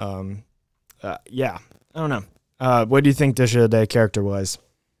forward. Yeah, I don't know. What do you think Dish of the Day character wise?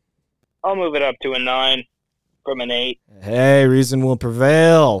 I'll move it up to a 9 from an 8. Hey, reason will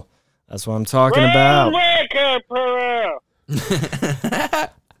prevail. That's what I'm talking about. Put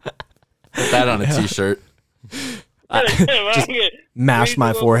that on a t-shirt. Just mash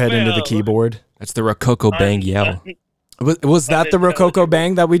my forehead into the keyboard. That's the Rococo Bang yell. Was that the Rococo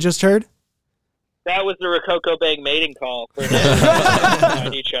Bang that we just heard? That was the Rococo Bang mating call for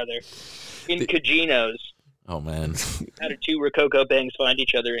find each other in Cuginos. Oh man! How do 2 Rococo Bangs find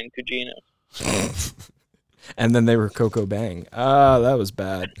each other in Cuginos? And then they Rococo Bang. That was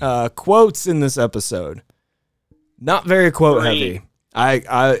bad. Quotes in this episode. Not very quote heavy.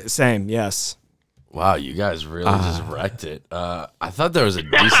 Same, yes. Wow, you guys really just wrecked it. I thought there was a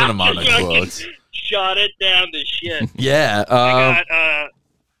decent amount of quotes. Shot it down to shit. Yeah. I got,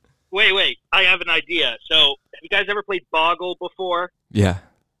 wait. I have an idea. So, have you guys ever played Boggle before? Yeah.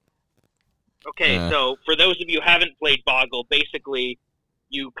 Okay, so for those of you who haven't played Boggle, basically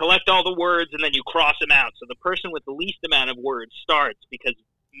you collect all the words and then you cross them out. So the person with the least amount of words starts because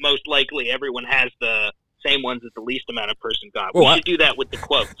most likely everyone has the same ones that the least amount of person got. We should do that with the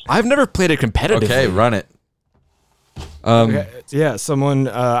quotes. I've never played it competitively. Okay, run it. Okay, yeah, someone,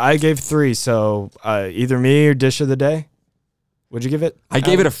 I gave 3, so either me or Dish of the Day. What'd you give it? I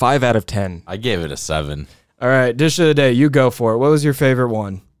gave it a 5 out of 10. I gave it a 7. All right, Dish of the Day, you go for it. What was your favorite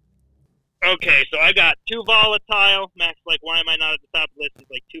one? Okay, so I got Too Volatile. Max, like, why am I not at the top of the list?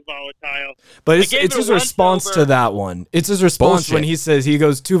 It's like Too Volatile. But it's his response to that one. It's his response when he says he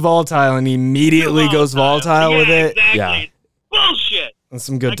goes too volatile and he immediately goes volatile with it. Exactly. Yeah. Bullshit. That's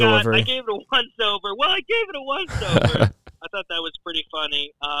some good delivery. I gave it a once over. Well, I gave it a once over. I thought that was pretty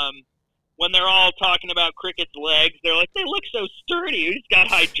funny. When they're all talking about Cricket's legs, they're like, they look so sturdy. He's got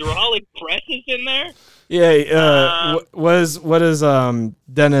hydraulic presses in there. Yeah, what does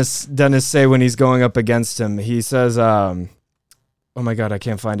Dennis say when he's going up against him? He says, oh my God, I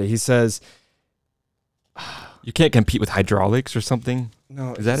can't find it. He says, you can't compete with hydraulics or something?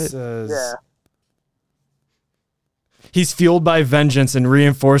 No, is that it? Yeah. He's fueled by vengeance and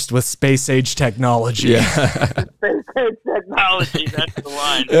reinforced with space-age technology. Yeah. Space-age technology, that's the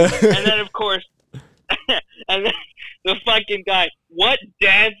line. And then, of course, and then the fucking guy, what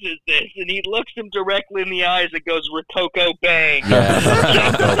dance is this? And he looks him directly in the eyes and goes, Rococo Bang.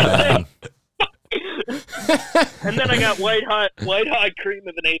 Yeah. And then I got white hot cream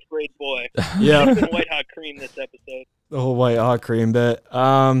of an 8th grade boy. Yeah. White hot cream this episode. The whole white hot cream bit.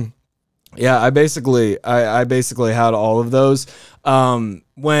 Yeah, I basically had all of those.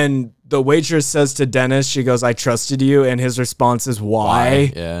 When the waitress says to Dennis, she goes, "I trusted you," and his response is,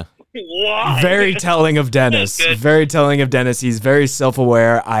 "Why?" Yeah. Why? Very telling of Dennis. Very telling of Dennis. He's very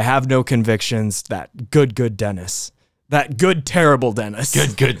self-aware. I have no convictions. That good Dennis. That good, terrible Dennis.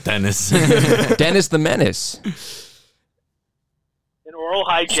 Good Dennis. Dennis the Menace. An oral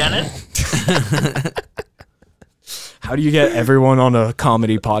hygienist? How do you get everyone on a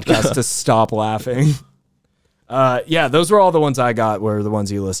comedy podcast to stop laughing? Yeah, those were all the ones I got were the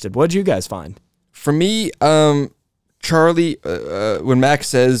ones you listed. What did you guys find? For me, Charlie, when Max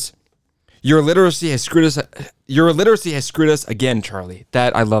says, Your literacy has screwed us again, Charlie.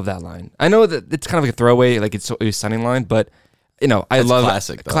 I love that line. I know that it's kind of like a throwaway, like it's a stunning line, but I love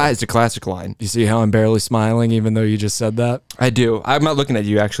classic, it. It's a classic line. You see how I'm barely smiling even though you just said that? I do. I'm not looking at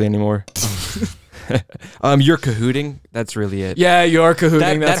you actually anymore. You're cahooting. That's really it. Yeah, you're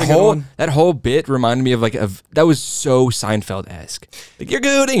cahooting. That's a good one. That whole bit reminded me of that was so Seinfeld-esque. Like, you're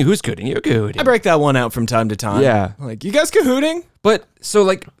cahooting. Who's cahooting? You're cahooting. I break that one out from time to time. Yeah. Like, you guys cahooting? But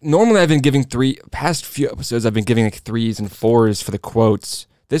so normally I've been giving past few episodes I've been giving 3s and 4s for the quotes.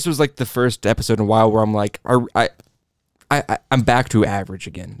 This was the first episode in a while where I'm like, I'm back to average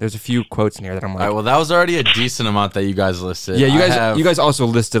again. There's a few quotes in here that I'm like, All right, well, that was already a decent amount that you guys listed. Yeah, you guys also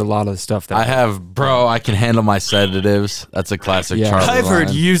listed a lot of the stuff that I have. Bro, I can handle my sedatives. That's a classic Charlie I've line. heard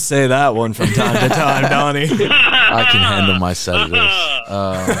you say that one from time to time, Donnie. I can handle my sedatives.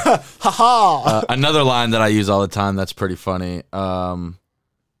 Another line that I use all the time that's pretty funny. I'm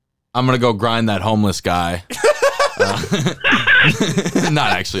gonna go grind that homeless guy.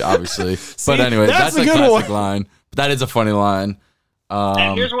 Not actually, obviously. But anyway, that's a classic line. That is a funny line.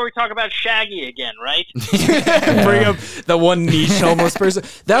 And here's where we talk about Shaggy again, right? Bring up the one niche homeless person.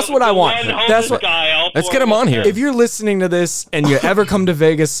 That's what I want. Let's get him on here. If you're listening to this and you ever come to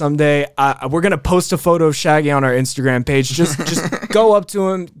Vegas someday, we're gonna post a photo of Shaggy on our Instagram page. Just go up to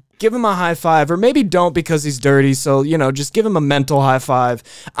him, give him a high five, or maybe don't because he's dirty. So just give him a mental high five.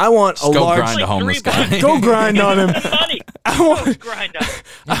 I want Just a go large. grind a homeless guy. Go grind on him. Funny. I want. Grind on it.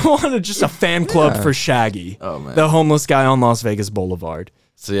 I wanted just a fan club for Shaggy, man. the homeless guy on Las Vegas Boulevard.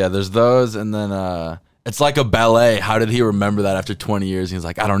 So yeah, there's those, and then it's like a ballet. How did he remember that after 20 years? He's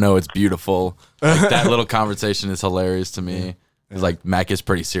like, I don't know, it's beautiful. Like, that little conversation is hilarious to me. He's like, Mac is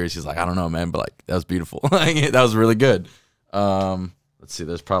pretty serious. He's like, I don't know, man, but like that was beautiful. Like, that was really good. Let's see,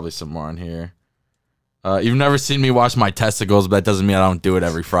 there's probably some more on here. You've never seen me wash my testicles, but that doesn't mean I don't do it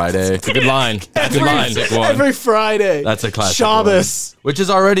every Friday. It's a good line. Good line. Every Friday. That's a classic Shabbos. one, which is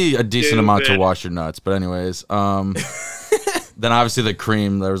already a decent amount to Stupid. wash your nuts. But anyways, then obviously the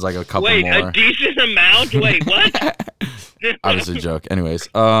cream, there was like a couple Wait, more. a decent amount? Wait, what? Obviously a joke. Anyways,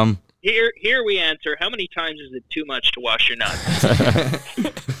 Here we answer. How many times is it too much to wash your nuts?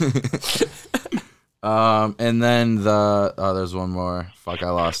 and then there's one more. Fuck,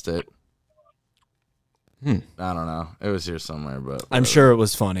 I lost it. I don't know. It was here somewhere, but I'm sure it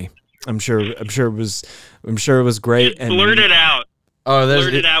was funny. I'm sure it was great. Just blurt it out. Oh,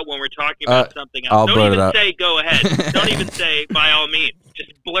 Blurt it out when we're talking about something else. I'll Don't blurt it even out. say go ahead. Don't even say by all means.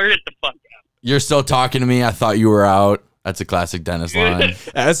 Just blurt it the fuck out. You're still talking to me. I thought you were out. That's a classic Dennis line.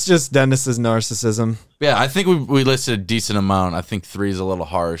 That's just Dennis's narcissism. Yeah, I think we listed a decent amount. I think 3 is a little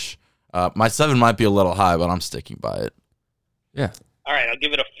harsh. My 7 might be a little high, but I'm sticking by it. Yeah. All right, I'll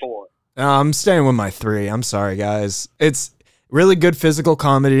give it a 4. I'm staying with my 3. I'm sorry, guys. It's really good physical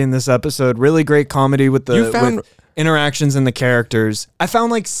comedy in this episode. Really great comedy with with interactions and the characters. I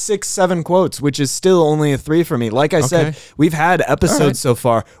found like 6-7 quotes, which is still only a 3 for me. Like I said, we've had episodes so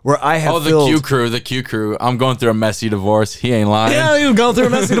far where I have the Q crew. I'm going through a messy divorce. He ain't lying. Yeah, you're going through a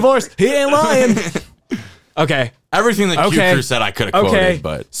messy divorce. He ain't lying. Okay. Everything the Q crew said I could have quoted,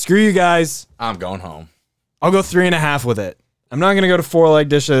 but screw you guys. I'm going home. I'll go 3.5 with it. I'm not gonna go to 4 like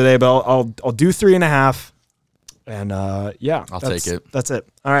dish today, but I'll do 3.5. And yeah, I'll take it. That's it.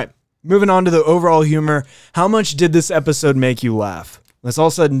 All right. Moving on to the overall humor. How much did this episode make you laugh? When it's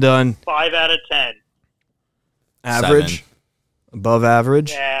all said and done. 5 out of 10. Average? 7. Above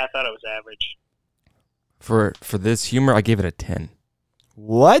average? Yeah, I thought it was average. For this humor, I gave it a 10.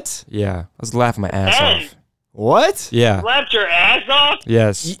 What? Yeah. I was laughing my ass 10? off. What? Yeah. Slapped your ass off?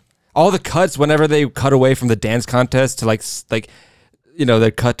 Yes. All the cuts whenever they cut away from the dance contest to like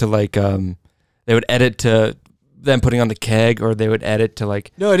they cut to like they would edit to them putting on the keg, or they would edit to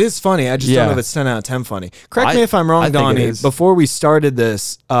like. No, it is funny. I just don't know if it's 10 out of 10 funny. Correct me if I'm wrong, I think it Donnie. is. Before we started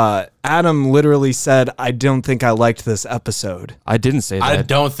this, Adam literally said, "I don't think I liked this episode." I didn't say that. I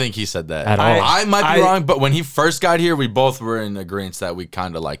don't think he said that At all. I might be wrong, but when he first got here, we both were in agreement that we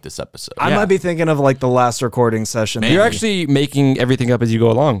kind of liked this episode. I might be thinking of like the last recording session. You're actually making everything up as you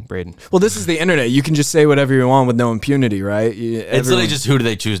go along, Braden. Well, this is the internet. You can just say whatever you want with no impunity, right? It's literally just who do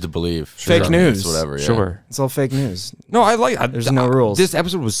they choose to believe? Fake news. Whatever. Yeah. Sure. It's all fake news. No, I like. There's no rules. This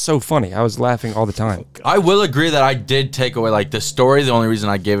episode was so funny. I was laughing all the time. I will agree that I did take away like the story. The only reason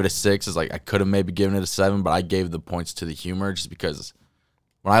I gave it a 6 is like I could have maybe given it a 7, but I gave the points to the humor just because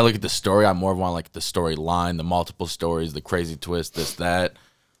when I look at the story, I more want like the storyline, the multiple stories, the crazy twist, this, that.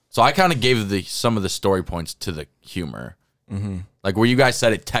 So I kind of gave some of the story points to the humor. Mm-hmm. Like where you guys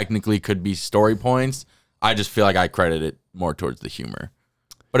said it technically could be story points, I just feel like I credit it more towards the humor.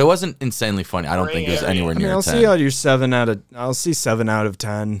 But it wasn't insanely funny. I don't think it was anywhere near I'll 10. see out your 7 out of. I'll see 7 out of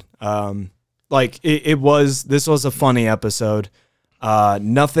 10. Like it was. This was a funny episode.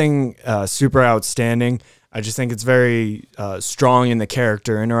 Nothing super outstanding. I just think it's very strong in the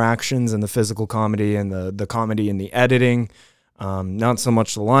character interactions and the physical comedy and the comedy in the editing. Not so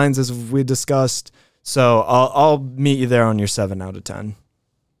much the lines as we discussed. So I'll meet you there on your 7 out of 10.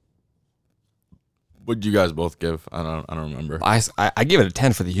 What'd you guys both give? I don't remember. I give it a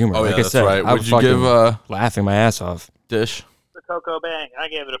 10 for the humor. Oh, like yeah, I that's said, right. I What'd was you give, laughing my ass off. Dish? The Coco Bang. I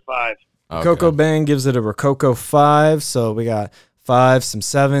gave it a 5. Okay. Coco Bang gives it a Rococo 5. So we got 5, some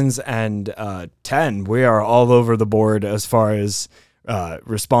 7s, and 10. We are all over the board as far as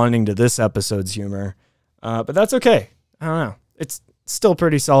responding to this episode's humor. But that's okay. I don't know. It's still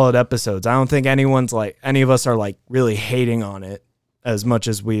pretty solid episodes. I don't think any of us are like really hating on it as much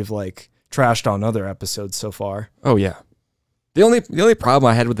as we've like trashed on other episodes so far. Oh yeah. The only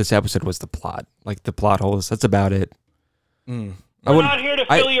problem I had with this episode was the plot. Like the plot holes. That's about it. We're not here to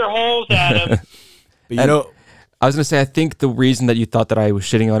fill your holes, Adam. But you know, I was gonna say I think the reason that you thought that I was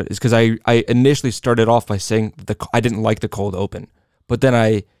shitting on it is because I initially started off by saying I didn't like the cold open, but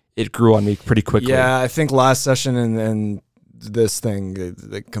then it grew on me pretty quickly. yeah, I think last session and this thing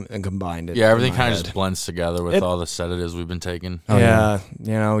and combined it. Yeah, everything in my kind of head. just blends together with all the sedatives we've been taking. Yeah,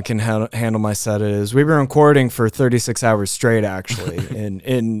 we can handle my sedatives. We've been recording for 36 hours straight, actually,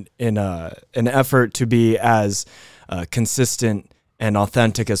 in an effort to be as consistent and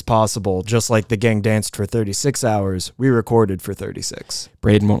authentic as possible. Just like the gang danced for 36 hours, we recorded for 36.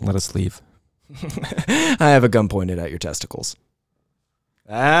 Braden won't let us leave. I have a gun pointed at your testicles.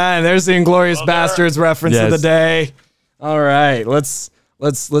 And there's the Inglourious Bastards reference of the Yes. day. All right, let's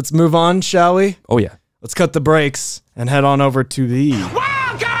move on, shall we? Oh yeah. Let's cut the brakes and head on over to the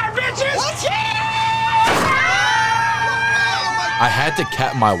I had to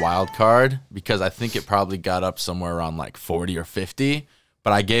cap my wild card because I think it probably got up somewhere around like 40 or 50,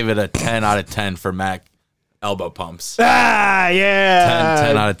 but I gave it a 10 out of 10 for Mac elbow pumps. 10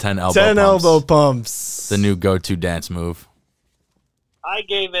 out of 10 elbow 10 pumps. elbow pumps. The new go-to dance move. I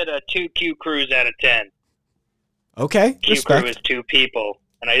gave it a 2 Q Crews out of 10. Okay, Q Crew respect. is 2 people,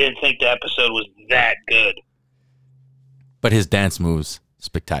 and I didn't think the episode was that good. But his dance moves,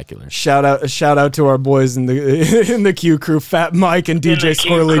 spectacular. Shout out to our boys in the in the Q Crew, Fat Mike and In DJ the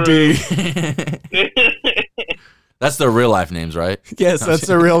Q Squirrely Crew. D. That's their real life names, right? Yes, that's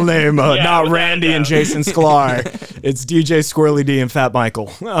the real name. Yeah, Not without Randy a and doubt. Jason Sklar. It's DJ Squirrely D and Fat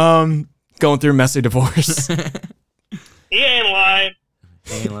Michael. Going through messy divorce. He ain't lying.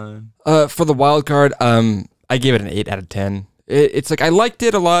 For the wild card, I gave it an 8 out of 10. It's like I liked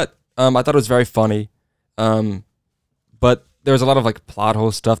it a lot. I thought it was very funny. But there was a lot of like plot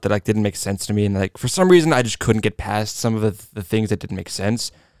hole stuff that like didn't make sense to me, and like for some reason I just couldn't get past some of the things that didn't make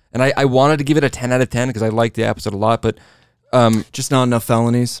sense. And I wanted to give it a 10 out of 10 because I liked the episode a lot, but Just not enough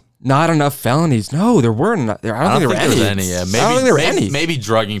felonies. not enough felonies. No, there weren't. I don't think there were any. Yeah, I don't think there were any. Maybe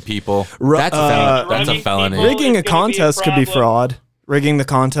drugging people. That's a felony. That's a Drugging felony. people Rigging is a gonna be contest could be problem. fraud. Rigging the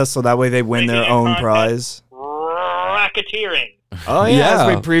contest so that way they win their Rigging a own contest. prize. Racketeering. Oh yeah, as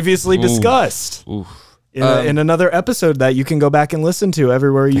Yeah. we previously Ooh. discussed Oof. in another episode that you can go back and listen to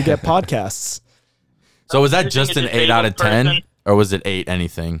everywhere you get podcasts. So was that Rigging just a an 8 out of disabled 10? person. Or was it 8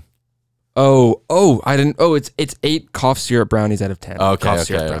 anything? I didn't. Oh, it's 8 cough syrup brownies out of 10. Okay, Cough okay,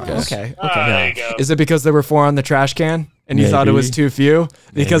 syrup okay. brownies. Okay. There you go. Is it because there were 4 on the trash can and you thought it was Maybe. too few?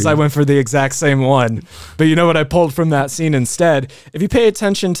 Because I went for the exact same one. But you know what I pulled from that scene instead? If you pay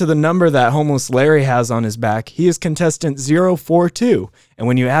attention to the number that homeless Larry has on his back, he is contestant 042. And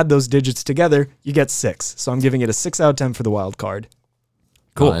when you add those digits together, you get 6. So I'm giving it a 6 out of 10 for the wild card.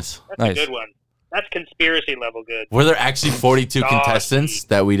 Cool. Nice. That's Nice. a good one. That's conspiracy level good. Were there actually 42 Doggy. contestants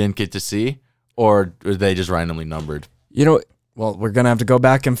that we didn't get to see? Or were they just randomly numbered? You know, Well, we're going to have to go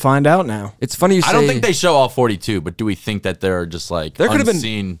back and find out now. it's funny you say. I don't think they show all 42, but do we think that there are just like There could have been-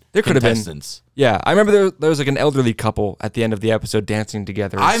 unseen there could have been. contestants? Yeah, I remember there was like an elderly couple at the end of the episode dancing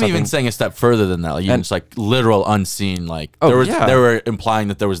together. or I'm even something. saying a step further than that. Like even And- just like literal unseen. Like Oh, there was, yeah. they were implying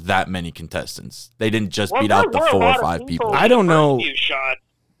that there was that many contestants. They didn't just beat out the there were a 4 or lot of 5 people. in I don't the know. first few shots.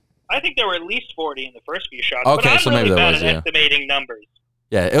 I think there were at least 40 in the first few shots. Okay, but I'm so really maybe there bad was, at yeah. estimating numbers.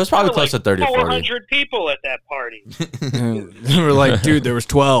 Yeah, it was probably There were close to 30 or 40. 400 people at that party. We're like, dude, there was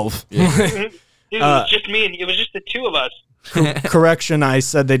 12. Dude, it was just me and it was just the two of us. Correction, I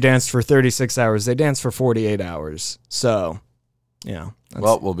said they danced for 36 hours. They danced for 48 hours. So, yeah.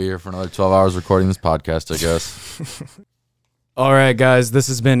 Well, we'll be here for another 12 hours recording this podcast, I guess. All right, guys, this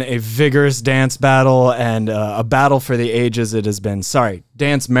has been a vigorous dance battle and a battle for the ages. It has been,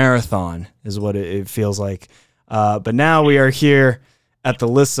 dance marathon is what it feels like. But now we are here at the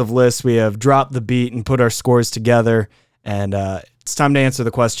lists of lists. We have dropped the beat and put our scores together. And it's time to answer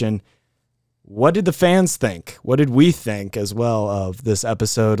the question, what did the fans think? What did we think as well of this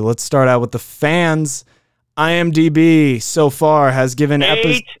episode? Let's start out with the fans. IMDb so far has given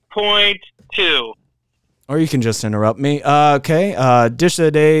episode... 8.2. Or you can just interrupt me. Okay. Dish of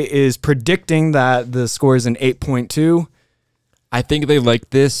the Day is predicting that the score is an 8.2. I think they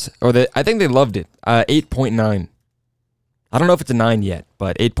liked this, I think they loved it. 8.9. I don't know if it's a 9 yet,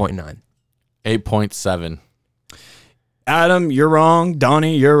 but 8.9. 8.7. Adam, you're wrong.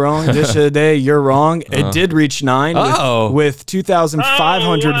 Donnie, you're wrong. Dish of the Day, you're wrong. It did reach 9 with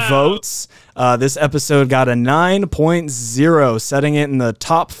 2,500 Oh, wow. votes. This episode got a 9.0, setting it in the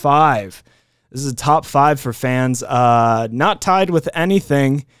top 5. This is a top 5 for fans. Not tied with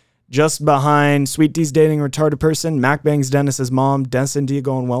anything. Just behind Sweet D's dating a retarded person, Mac bangs Dennis's mom, Dennis and Dia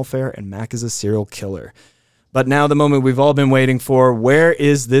go on welfare, and Mac is a serial killer. But now the moment we've all been waiting for. Where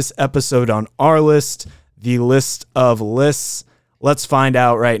is this episode on our list? The list of lists. Let's find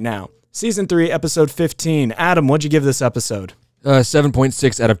out right now. Season 3, episode 15. Adam, what'd you give this episode?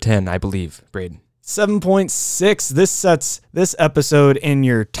 7.6 out of 10, I believe, Braden. 7.6. This sets this episode in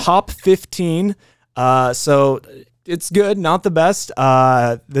your top 15. So it's good, not the best.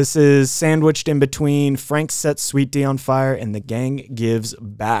 This is sandwiched in between Frank Sets Sweet D on Fire and The Gang Gives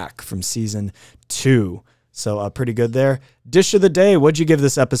Back from season 2. So pretty good there. Dish of the day, what'd you give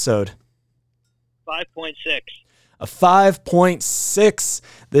this episode? 5.6. A 5.6.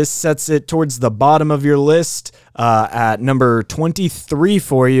 This sets it towards the bottom of your list at number 23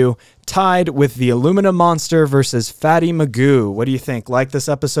 for you, tied with The Aluminum Monster versus Fatty Magoo. What do you think? Like this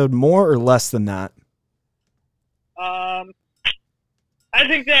episode more or less than that? I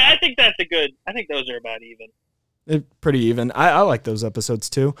think that's a good. I think those are about even. Pretty even. I like those episodes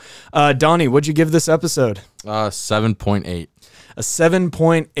too. Donnie, what'd you give this episode? 7.8. A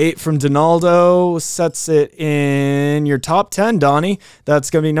 7.8 from Donaldo sets it in your top 10, Donnie. That's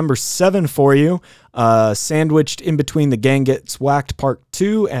going to be number 7 for you. Sandwiched in between The Gang Gets Whacked Part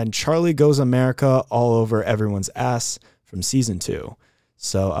 2 and Charlie Goes America All Over Everyone's Ass from Season 2.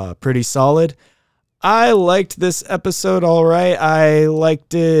 So pretty solid. I liked this episode all right. I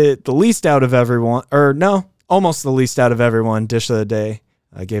liked it the least out of everyone. Or no, almost the least out of everyone. Dish of the day.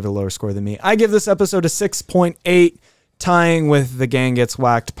 I gave it a lower score than me. I give this episode a 6.8. Tying with The Gang Gets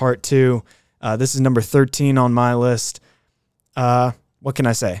Whacked Part 2. This is number 13 on my list. What can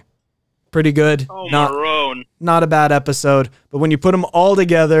I say? Pretty good. Oh, Marone. Not a bad episode. But when you put them all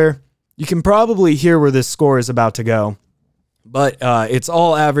together, you can probably hear where this score is about to go. But it's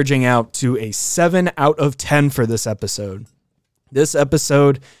all averaging out to a 7 out of 10 for this episode. This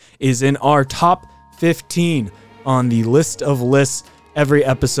episode is in our top 15 on the list of lists, every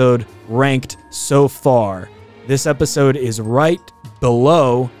episode ranked so far. This episode is right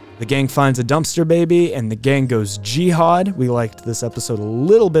below The Gang Finds a Dumpster Baby and The Gang Goes Jihad. We liked this episode a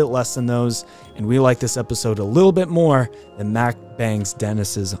little bit less than those, and we like this episode a little bit more than Mac Bangs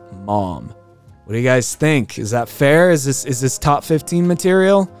Dennis's mom. What do you guys think? Is that fair? Is this top 15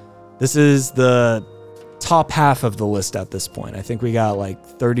 material? This is the top half of the list at this point. I think we got like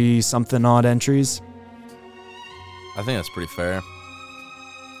 30-something odd entries. I think that's pretty fair.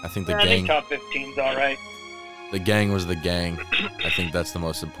 I think the I gang. think top 15's all right. The gang was the gang. I think that's the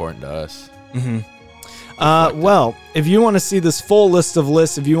most important to us. Mm-hmm. Well, if you want to see this full list of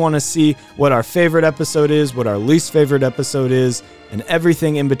lists, if you want to see what our favorite episode is, what our least favorite episode is, and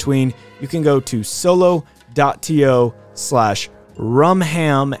everything in between, you can go to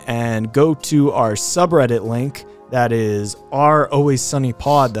solo.to/rumham and go to our subreddit link. That is our Always Sunny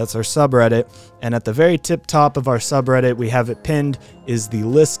Pod. That's our subreddit. And at the very tip top of our subreddit, we have it pinned, is the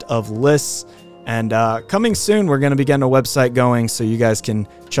list of lists. And coming soon, we're going to be getting a website going so you guys can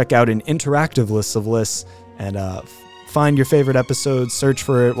check out an interactive list of lists and find your favorite episodes, search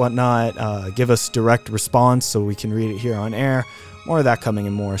for it, whatnot. Give us direct response so we can read it here on air. More of that coming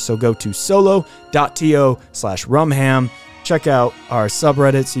and more. So go to solo.to/rumham. Check out our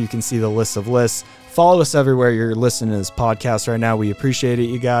subreddit so you can see the list of lists. Follow us everywhere you're listening to this podcast right now. We appreciate it,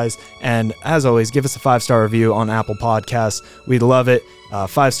 you guys. And as always, give us a 5-star review on Apple Podcasts. We'd love it.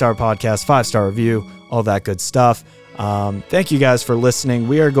 5-star podcast, 5-star review, all that good stuff. Thank you guys for listening.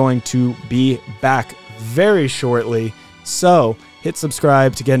 We are going to be back very shortly. So hit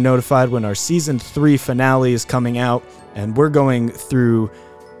subscribe to get notified when our season 3 finale is coming out. And we're going through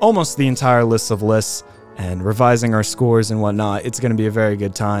almost the entire list of lists and revising our scores and whatnot. It's going to be a very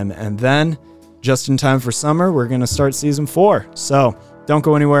good time. And then, just in time for summer, we're going to start season 4. So don't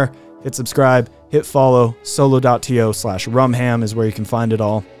go anywhere. Hit subscribe, hit follow. Solo.to/rumham is where you can find it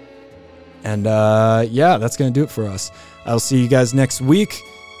all. And yeah, that's going to do it for us. I'll see you guys next week.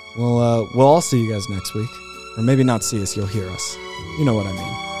 We'll all see you guys next week. Or maybe not see us, you'll hear us. You know what I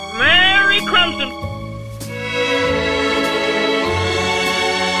mean. Merry Clemson.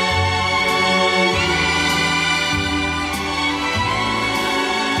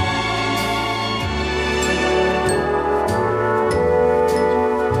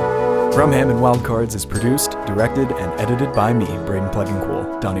 Rumham and Wildcards is produced, directed, and edited by me, Braden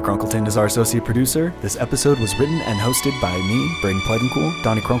Plegancool. Donnie Crunkleton is our associate producer. This episode was written and hosted by me, Braden Plegancool,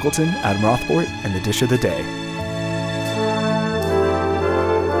 Donnie Crunkleton, Adam Rothbort, and the Dish of the Day.